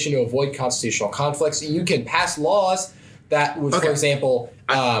legislation to avoid constitutional conflicts. You can pass laws that would, for example,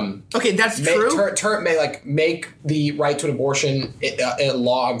 okay, that's true. make the right to an abortion a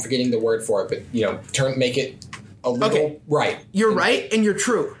law. I'm forgetting the word for it, but make it a legal right. You're right, and you're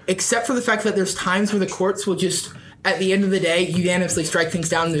true, except for the fact that there's times where the courts will just, at the end of the day, unanimously strike things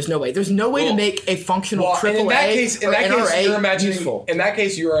down, and there's no way. There's no way to make a functional AAA in that case, you're imagining. useful. In that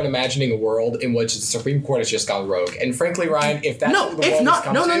case, you are imagining a world in which the Supreme Court has just gone rogue. And frankly, Ryan, if that's what the world has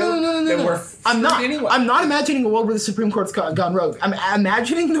come to, then we're I'm not. anyway. I'm not imagining a world where the Supreme Court's gone rogue. I'm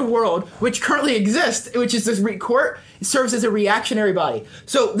imagining the world which currently exists, which is this court serves as a reactionary body.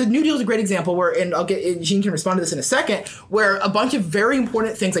 So the New Deal is a great example where, and Jean can respond to this in a second, where a bunch of very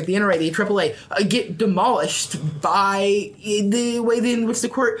important things like the NRA, the AAA, get demolished by the way in which the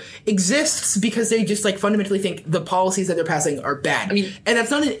court exists because they just like fundamentally think the policies that they're passing are bad. I mean, and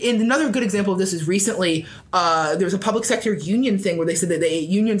that's not. And another good example of this is recently there was a public sector union thing where they said that the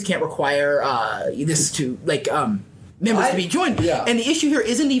unions can't require this to members to be joined. Yeah. And the issue here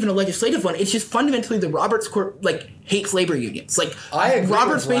isn't even a legislative one. It's just fundamentally the Roberts Court hates labor unions. I agree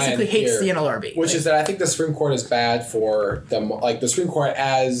Roberts with Ryan basically hates here, the NLRB. Which is that I think the Supreme Court is bad for them. Like the Supreme Court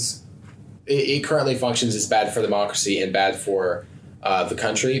as it currently functions is bad for democracy and bad for the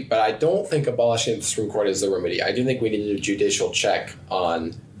country. But I don't think abolishing the Supreme Court is the remedy. I do think we need a judicial check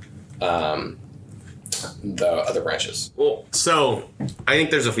on the other branches. Well, so I think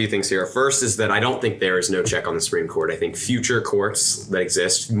there's a few things here. First is that I don't think there is no check on the Supreme Court. I think future courts that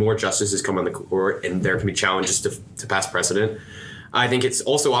exist, more justices come on the court, and there can be challenges to pass precedent. I think it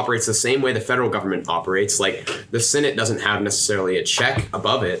also operates the same way the federal government operates. Like the Senate doesn't have necessarily a check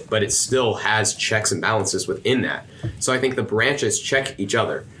above it, but it still has checks and balances within that. So I think the branches check each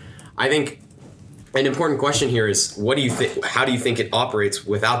other. I think an important question here is, what do you think? How do you think it operates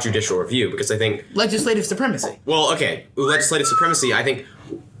without judicial review? Because I think legislative supremacy. Well, okay, legislative supremacy. I think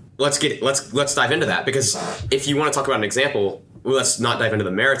let's dive into that, because if you want to talk about an example, let's not dive into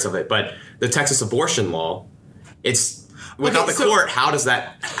the merits of it. But the Texas abortion law, it's without the court. How does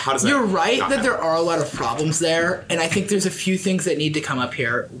that? You're right that there are a lot of problems there, and I think there's a few things that need to come up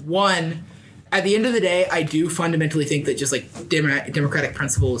here. One, at the end of the day, I do fundamentally think that just like democratic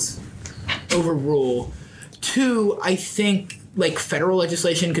principles overrule. Two, I think like federal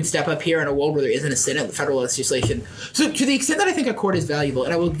legislation could step up here in a world where there isn't a Senate, the federal legislation. So to the extent that I think a court is valuable,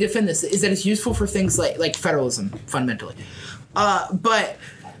 and I will defend this, is that it's useful for things like federalism fundamentally. But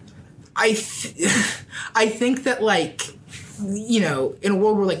I think that in a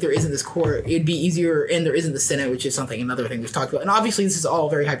world where there isn't this court, it'd be easier, and there isn't the Senate, which is another thing we've talked about. And obviously this is all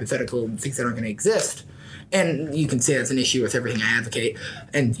very hypothetical and things that aren't going to exist. And you can say that's an issue with everything I advocate,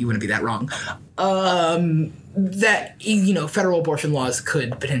 and you wouldn't be that wrong. That federal abortion laws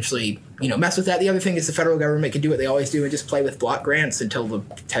could potentially mess with that. The other thing is the federal government can do what they always do and just play with block grants until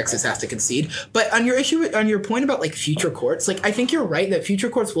Texas has to concede. But on your point about future courts, I think you're right that future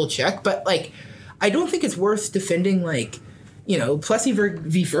courts will check, but I don't think it's worth defending Plessy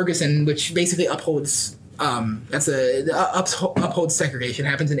v. Ferguson, which basically upholds. Upholds segregation,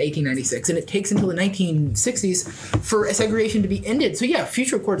 happens in 1896, and it takes until the 1960s for segregation to be ended. So yeah,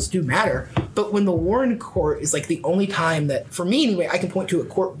 future courts do matter, but when the Warren Court is the only time that, for me anyway, I can point to a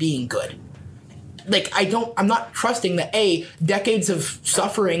court being good. I'm not trusting that decades of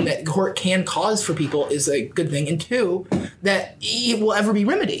suffering that court can cause for people is a good thing, and two, that it will ever be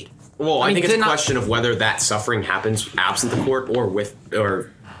remedied. Well, I think it's a question of whether that suffering happens absent the court or if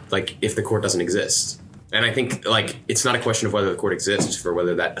the court doesn't exist. And I think, it's not a question of whether the court exists for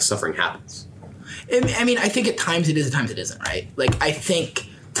whether that suffering happens. I mean, I think at times it is, at times it isn't, right? I think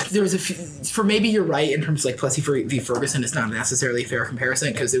there's a few, for maybe you're right in terms of Plessy v. Ferguson, it's not necessarily a fair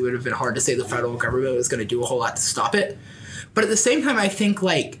comparison because it would have been hard to say the federal government was going to do a whole lot to stop it. But at the same time, I think,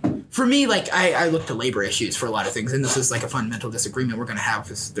 for me, I look to labor issues for a lot of things, and this is a fundamental disagreement we're going to have,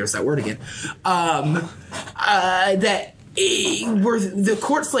 because there's that word again, that where the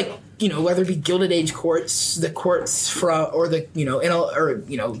courts, whether it be Gilded Age courts, the courts the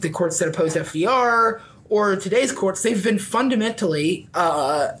courts that opposed FDR, or today's courts, they've been fundamentally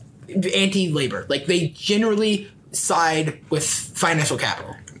anti-labor. They generally side with financial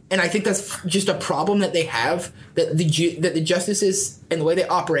capital. And I think that's just a problem that they have, that the justices and the way they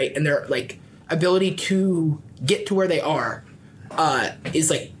operate and their ability to get to where they are is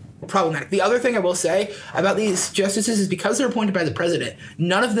like problematic. The other thing I will say about these justices is because they're appointed by the president,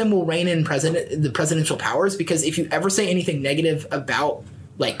 none of them will rein in the presidential powers, because if you ever say anything negative about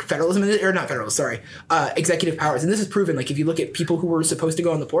like federalism, or not federalism, sorry, executive powers, and this is proven, like if you look at people who were supposed to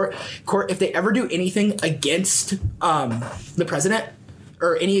go on the court, if they ever do anything against the president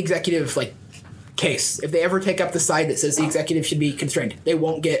or any executive like case, if they ever take up the side that says the executive should be constrained, they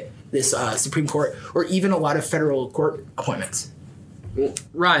won't get this Supreme Court or even a lot of federal court appointments.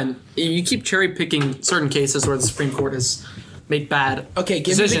 Ryan, you keep cherry picking certain cases where the Supreme Court has made bad Okay,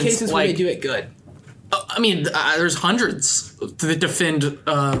 give me the cases where they do it good. I mean, there's hundreds that defend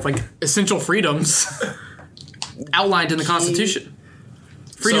like essential freedoms outlined in the Constitution.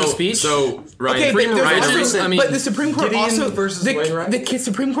 Freedom of speech. So, Ryan, Okay, freedom of religion. I mean, but the Supreme Court Gideon also versus the Wainwright?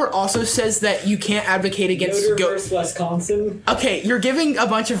 Supreme Court also says that you can't advocate against Yoder versus Wisconsin. Okay, you're giving a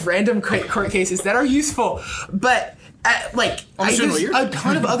bunch of random court cases that are useful, but there's a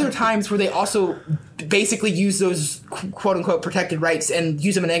ton of other times where they also basically use those quote unquote protected rights and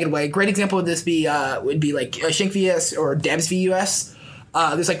use them in a negative way. A great example of this would be like Schenck v. US or Debs v. US.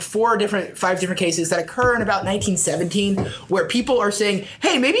 There's like 5 different cases that occur in about 1917 where people are saying,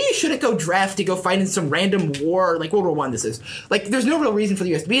 hey, maybe you shouldn't go draft to go fight in some random war, like World War I this is. Like, there's no real reason for the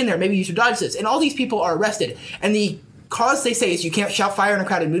U.S. to be in there. Maybe you should dodge this. And all these people are arrested. And the cause they say is you can't shout fire in a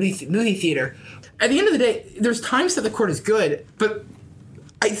crowded movie theater. At the end of the day, there's times that the court is good, but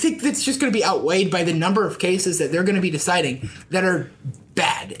I think that's just going to be outweighed by the number of cases that they're going to be deciding that are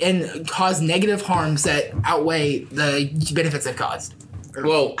bad and cause negative harms that outweigh the benefits they've caused.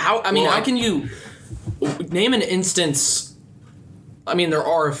 well, how can you name an instance? I mean, there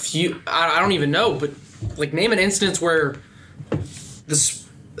are a few. I don't even know, but like name an instance where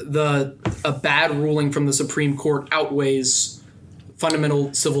a bad ruling from the Supreme Court outweighs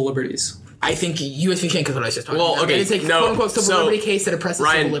fundamental civil liberties. I think U.S. v. Schenck is what I was just talking about. Okay, It's a quote-unquote civil liberty case that oppresses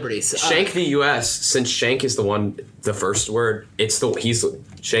Ryan, civil liberties. Schenck v. U.S., since Schenck is the first word,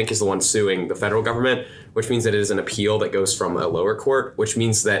 Schenck is the one suing the federal government, which means that it is an appeal that goes from a lower court, which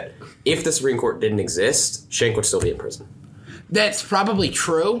means that if the Supreme Court didn't exist, Schenck would still be in prison. That's probably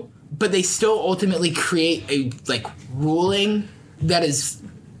true, but they still ultimately create a ruling that is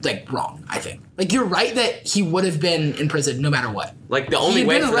wrong, I think. Like, you're right that he would have been in prison no matter what. Like, the only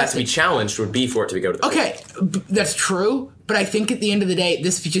way for that to be challenged would be for it to go to the Okay, that's true, but I think at the end of the day,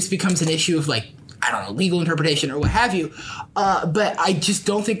 this just becomes an issue of, legal interpretation or what have you. But I just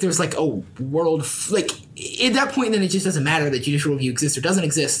don't think there's, a world... at that point, then it just doesn't matter that judicial review exists or doesn't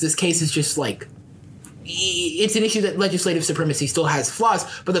exist. This case is just, it's an issue that legislative supremacy still has flaws,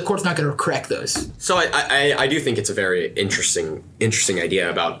 but the court's not going to correct those. So I do think it's a very interesting idea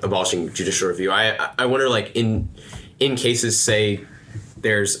about abolishing judicial review. I wonder, in cases, say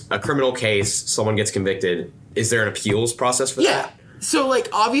there's a criminal case, someone gets convicted, is there an appeals process for that? Yeah. So,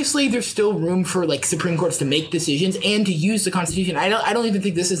 obviously there's still room for, Supreme Courts to make decisions and to use the Constitution. I don't even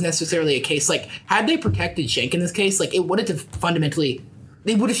think this is necessarily a case. Had they protected Schenck in this case, it wouldn't have fundamentally...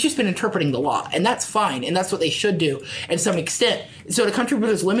 They would have just been interpreting the law, and that's fine, and that's what they should do to some extent. So in a country where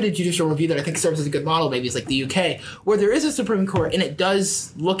there's limited judicial review that I think serves as a good model, maybe is like the UK, where there is a Supreme Court, and it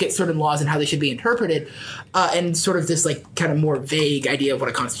does look at certain laws and how they should be interpreted, and sort of this kind of more vague idea of what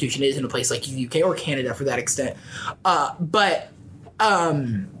a constitution is in a place like the UK or Canada for that extent. But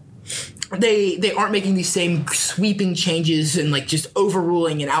they aren't making these same sweeping changes and just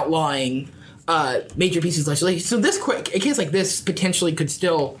overruling and outlawing major pieces of legislation. So a case like this potentially could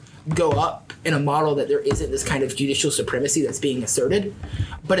still go up in a model that there isn't this kind of judicial supremacy that's being asserted.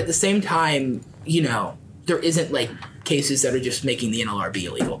 But at the same time, there isn't cases that are just making the NLRB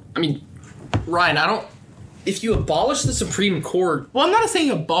illegal. I mean, Ryan, if you abolish the Supreme Court... Well, I'm not saying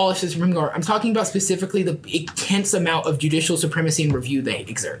abolish the Supreme Court. I'm talking about specifically the intense amount of judicial supremacy and review they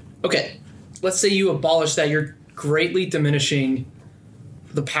exert. Okay, let's say you abolish that. You're greatly diminishing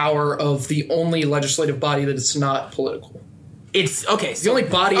the power of the only legislative body that is not political. It's okay. The only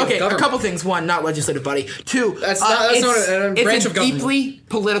body of government. A couple things. One, not legislative body. Two, that's not a branch of government. It's deeply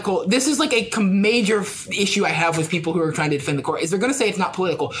political. This is a major issue I have with people who are trying to defend the court. Is they're going to say it's not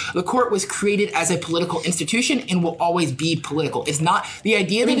political. The court was created as a political institution and will always be political. It's not the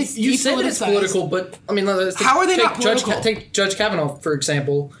idea that it's you said that it's political, but how are they not political? Take Judge Kavanaugh for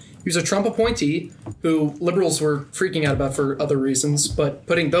example. He was a Trump appointee who liberals were freaking out about for other reasons, but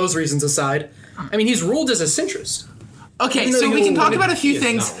putting those reasons aside, he's ruled as a centrist. Okay, so we can talk about a few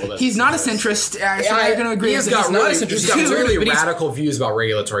things. He's not a centrist. So I'm going to agree. He's got really radical views about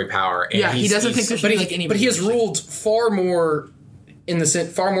regulatory power. And he doesn't think there should be any. But he has ruled far more towards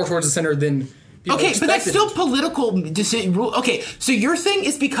the center than Okay, but that's expected still it. political decision rule. Okay, so your thing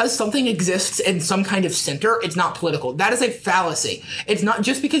is because something exists in some kind of center, it's not political. That is a fallacy. It's not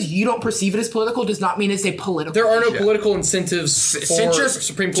just because you don't perceive it as political does not mean it's a political. There are no issue. political incentives for Centrist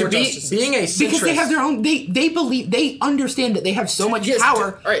Supreme Court justices. being a centrist, Because they have their own. They believe they understand that they have so much Yes,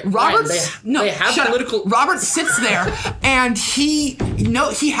 power. all right, Roberts, Ryan, they have shut up. political- Roberts sits there and he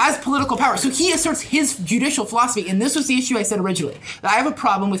has political power, so he asserts his judicial philosophy. And this was the issue I said originally. That I have a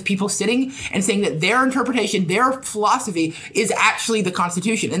problem with people sitting and saying that their interpretation, their philosophy, is actually the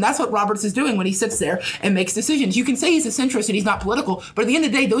Constitution, and that's what Roberts is doing when he sits there and makes decisions. You can say he's a centrist and he's not political, but at the end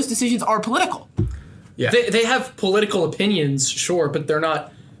of the day, those decisions are political. yeah. They have political opinions, sure, but they're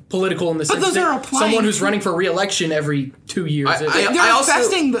not political in the sense those that are applying someone who's to- running for re-election every 2 years. They're also-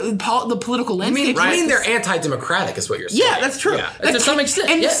 affecting the political landscape. I mean, right? they're anti-democratic, is what you're saying. Yeah, that's true. Yeah. The To some king- extent,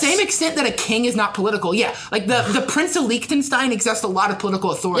 and yes. the same extent that a king is not political. Yeah, like the Prince of Liechtenstein exerts a lot of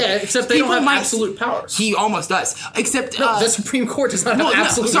political authority. Yeah, except they don't People have might- absolute powers. He almost does. Except The Supreme Court does not have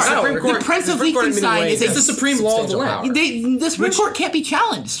absolute sorry, power. the Prince of Supreme Court in many Liechtenstein ways is a It's the supreme law of the substantial land. power. the Supreme Court can't be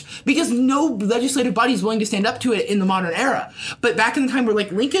challenged because no legislative body is willing to stand up to it in the modern era. But back in the time where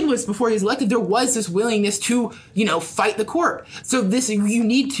like Lincoln was before he was elected, there was this willingness to fight the court. So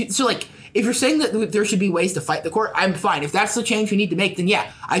if you're saying that there should be ways to fight the court, I'm fine. If that's the change we need to make, then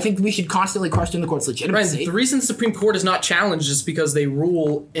yeah, I think we should constantly question the court's legitimacy. Right, the reason the Supreme Court is not challenged is because they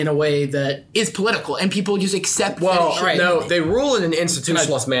rule in a way that Is political, and people just accept. Well, that it right. no, they rule in an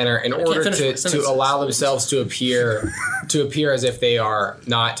institutionalist manner in order finish my to sentence. allow themselves to appear as if they are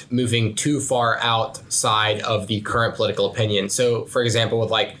not moving too far outside of the current political opinion. So, for example, with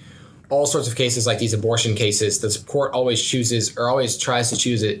like all sorts of cases like these abortion cases, the court always tries to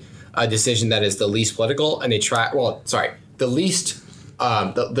choose a decision that is the least political, and the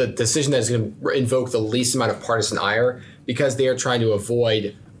decision that is going to invoke the least amount of partisan ire, because they are trying to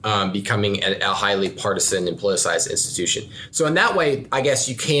avoid becoming a highly partisan and politicized institution. So in that way, I guess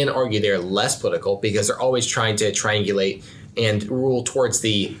you can argue they're less political because they're always trying to triangulate and rule towards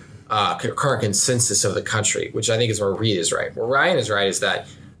the current consensus of the country, which I think is where Reed is right. Where Ryan is right is that,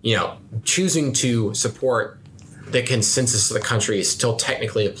 choosing to support the consensus of the country is still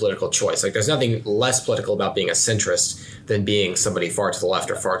technically a political choice. Like, there's nothing less political about being a centrist than being somebody far to the left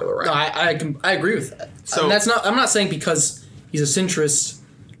or far to the right. No, I agree with that. So- I'm not saying because he's a centrist,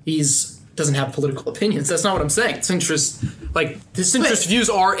 doesn't have political opinions. That's not what I'm saying. Centrist, his centrist views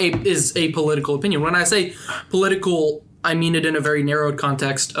is a political opinion. When I say political, I mean it in a very narrowed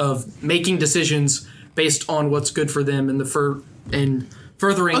context of making decisions based on what's good for them and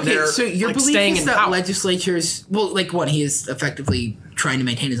furthering their so your belief staying is in that power. legislatures, he is effectively trying to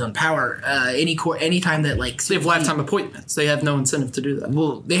maintain his own power. Anytime that They have lifetime appointments. They have no incentive to do that.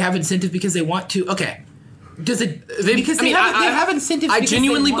 well, they have incentive because they want to. Okay, does it? They have incentive. I because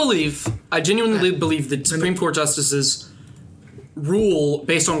genuinely they want- believe that Supreme Court justices rule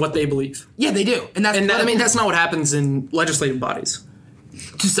based on what they believe, Yeah, they do, and that's. that's not what happens in legislative bodies.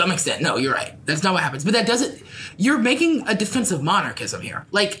 to some extent. No, you're right. That's not what happens. But that doesn't. You're making a defense of monarchism here.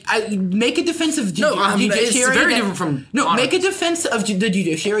 Make a defense of judiciary. it's very that- different from No, make a monarchism. defense of the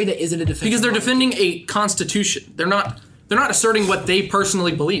judiciary that isn't a defense. Because of they're monarchy. defending a constitution. They're not asserting what they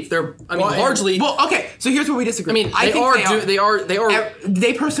personally believe. Largely. Well, okay. So here's where we disagree.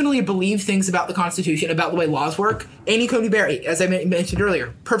 They personally believe things about the Constitution, about the way laws work. Amy Coney Barry, as I mentioned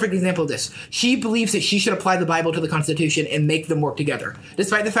earlier, perfect example of this. She believes that she should apply the Bible to the Constitution and make them work together,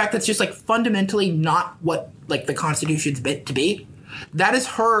 despite the fact that's just fundamentally not what the Constitution's meant to be. That is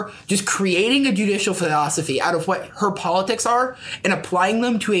her just creating a judicial philosophy out of what her politics are and applying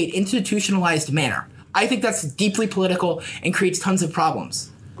them to an institutionalized manner. I think that's deeply political and creates tons of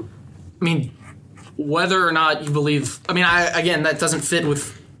problems. Whether or not you believe, that doesn't fit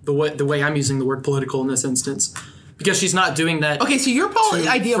with the way I'm using the word political in this instance, because she's not doing that. Okay, so your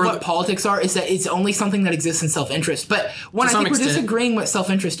idea of what politics are is that it's only something that exists in self-interest. But one, I think we're disagreeing what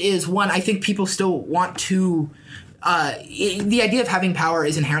self-interest is. One, I think people still want to. The idea of having power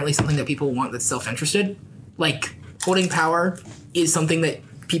is inherently something that people want that's self-interested. Holding power is something that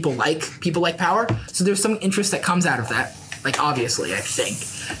people like. People like power. So there's some interest that comes out of that. Obviously, I think.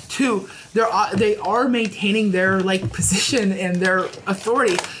 Two, they are maintaining their position and their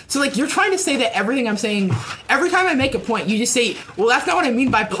authority. So you're trying to say that everything I'm saying, every time I make a point, you just say, well, that's not what I mean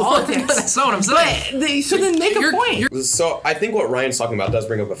by politics. That's not what I'm saying. So then make a point. So I think what Ryan's talking about does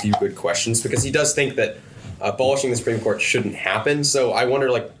bring up a few good questions, because he does think that abolishing the Supreme Court shouldn't happen. So I wonder,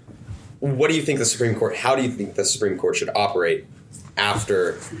 how do you think the Supreme Court should operate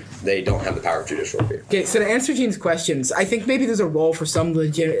after they don't have the power of judicial review. Okay, so to answer Gene's questions, I think maybe there's a role for some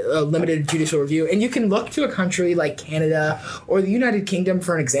limited judicial review, and you can look to a country like Canada or the United Kingdom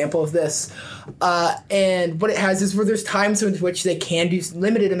for an example of this. And what it has is where there's times in which they can do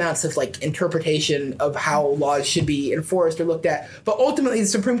limited amounts of like interpretation of how laws should be enforced or looked at, but ultimately the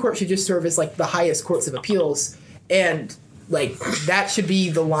Supreme Court should just serve as like the highest courts of appeals, and like that should be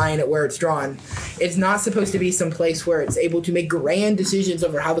the line at where it's drawn. It's not supposed to be some place where it's able to make grand decisions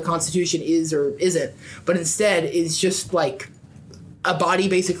over how the Constitution is or isn't, but instead is just like a body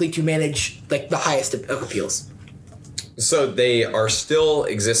basically to manage like the highest of appeals. So they are still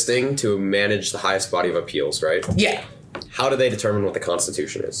existing to manage the highest body of appeals, right? Yeah. How do they determine what the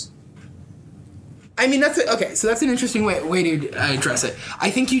Constitution is? I mean, that's an interesting way to address it.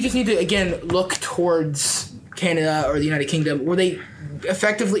 I think you just need to, again, look towards Canada or the United Kingdom, where they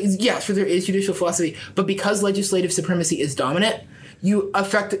effectively, yes, there is judicial philosophy, but because legislative supremacy is dominant, you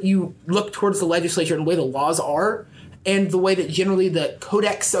look towards the legislature and the way the laws are, and the way that generally the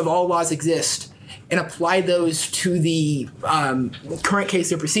codex of all laws exist, and apply those to the current case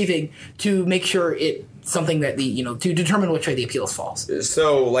they're perceiving to make sure it's something that to determine which way the appeals falls.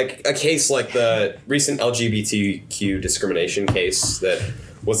 So, like a case like the recent LGBTQ discrimination case that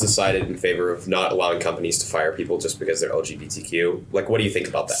was decided in favor of not allowing companies to fire people just because they're LGBTQ. Like, what do you think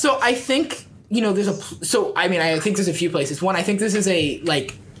about that? So I think I think there's a few places. One, I think this is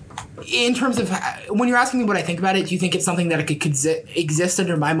in terms of when you're asking me what I think about it, do you think it's something that it could exist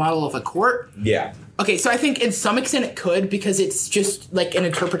under my model of a court? Yeah. Okay, so I think in some extent it could, because it's just like an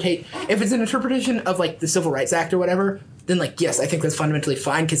interpretation. If it's an interpretation of like the Civil Rights Act or whatever, then like yes, I think that's fundamentally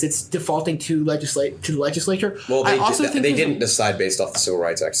fine because it's defaulting to the legislature. Well, they didn't decide based off the Civil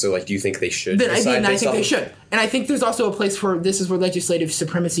Rights Act. So like, do you think they should? Then I think they should, and I think there's also a place where this is where legislative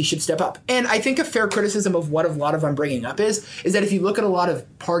supremacy should step up. And I think a fair criticism of what a lot of I'm bringing up is that if you look at a lot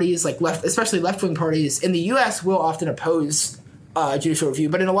of parties like especially left-wing parties in the U.S. will often oppose judicial review,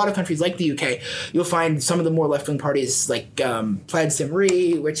 but in a lot of countries like the UK, you'll find some of the more left-wing parties like Plaid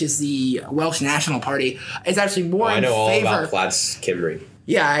Cymru, which is the Welsh National Party, is actually more in favor. I know all about Plaid Cymru.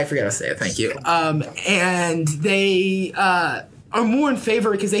 Yeah, I forgot to say it. Thank you. And they are more in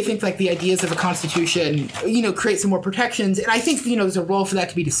favor because they think like the ideas of a constitution, create some more protections. And I think, there's a role for that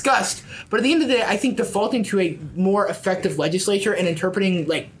to be discussed. But at the end of the day, I think defaulting to a more effective legislature and interpreting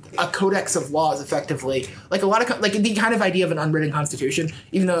like a codex of laws effectively, like a lot of the kind of idea of an unwritten constitution,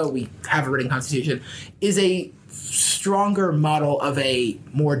 even though we have a written constitution, is a stronger model of a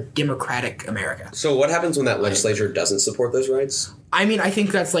more democratic America. So what happens when that legislature doesn't support those rights? I mean, I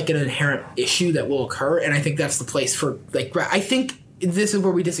think that's like an inherent issue that will occur, and I think that's the place for like I think this is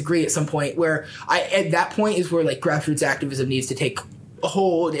where we disagree at some point, where at that point is where like grassroots activism needs to take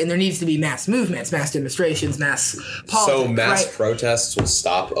hold, and there needs to be mass movements, mass demonstrations, mass politics. So mass protests will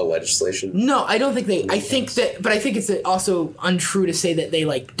stop a legislation? No, I don't think they. I think it's also untrue to say that they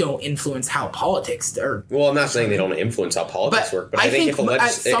like don't influence how politics are. Well, I'm not saying they don't influence how politics work, but I think if a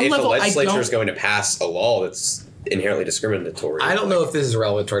legislature is going to pass a law that's inherently discriminatory. I don't know if this is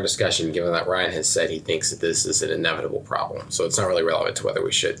relevant to our discussion, given that Ryan has said he thinks that this is an inevitable problem. So it's not really relevant to whether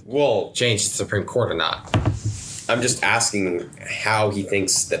we should change the Supreme Court or not. I'm just asking how he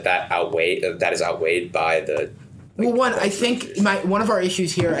thinks that is outweighed by the. Well, one, I think one of our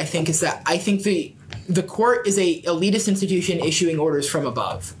issues here, I think, is that I think the court is a elitist institution issuing orders from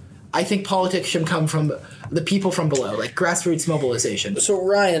above. I think politics should come from the people from below, like grassroots mobilization. So,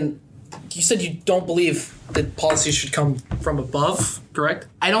 Ryan, you said you don't believe that policy should come from above, correct?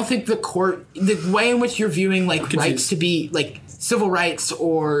 I don't think the way in which you're viewing like rights to be like civil rights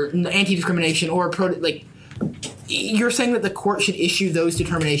or anti-discrimination or you're saying that the court should issue those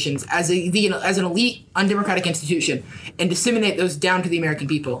determinations as an elite, undemocratic institution and disseminate those down to the American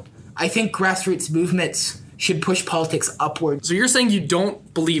people. I think grassroots movements should push politics upward. So you're saying you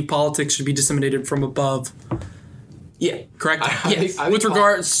don't believe politics should be disseminated from above? Yeah. Correct? Yes. With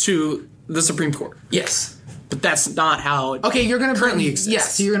regards to the Supreme Court? Yes. But that's not how it you're gonna currently exists.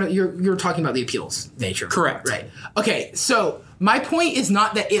 Yes, so you're talking about the appeals nature. Correct. Right. Okay, so my point is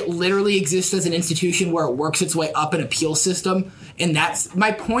not that it literally exists as an institution where it works its way up an appeal system, and that's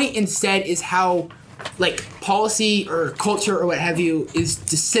my point. Instead is how like policy or culture or what have you is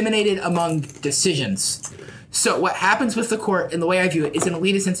disseminated among decisions. So what happens with the court, and the way I view it, is an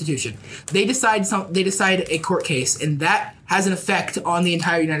elitist institution. They decide a court case, and that has an effect on the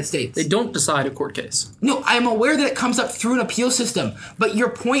entire United States. They don't decide a court case. No, I'm aware that it comes up through an appeal system, but your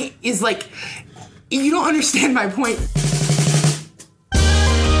point is like, you don't understand my point.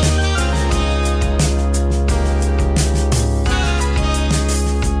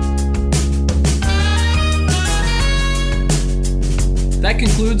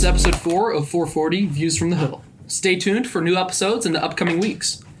 concludes episode 4 of 440 Views from the Hill. Stay tuned for new episodes in the upcoming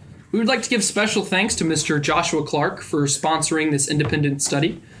weeks. We would like to give special thanks to Mr. Joshua Clark for sponsoring this independent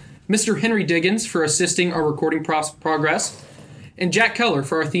study, Mr. Henry Diggins for assisting our recording progress, and Jack Keller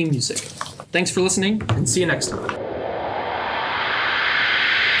for our theme music. Thanks for listening, and see you next time.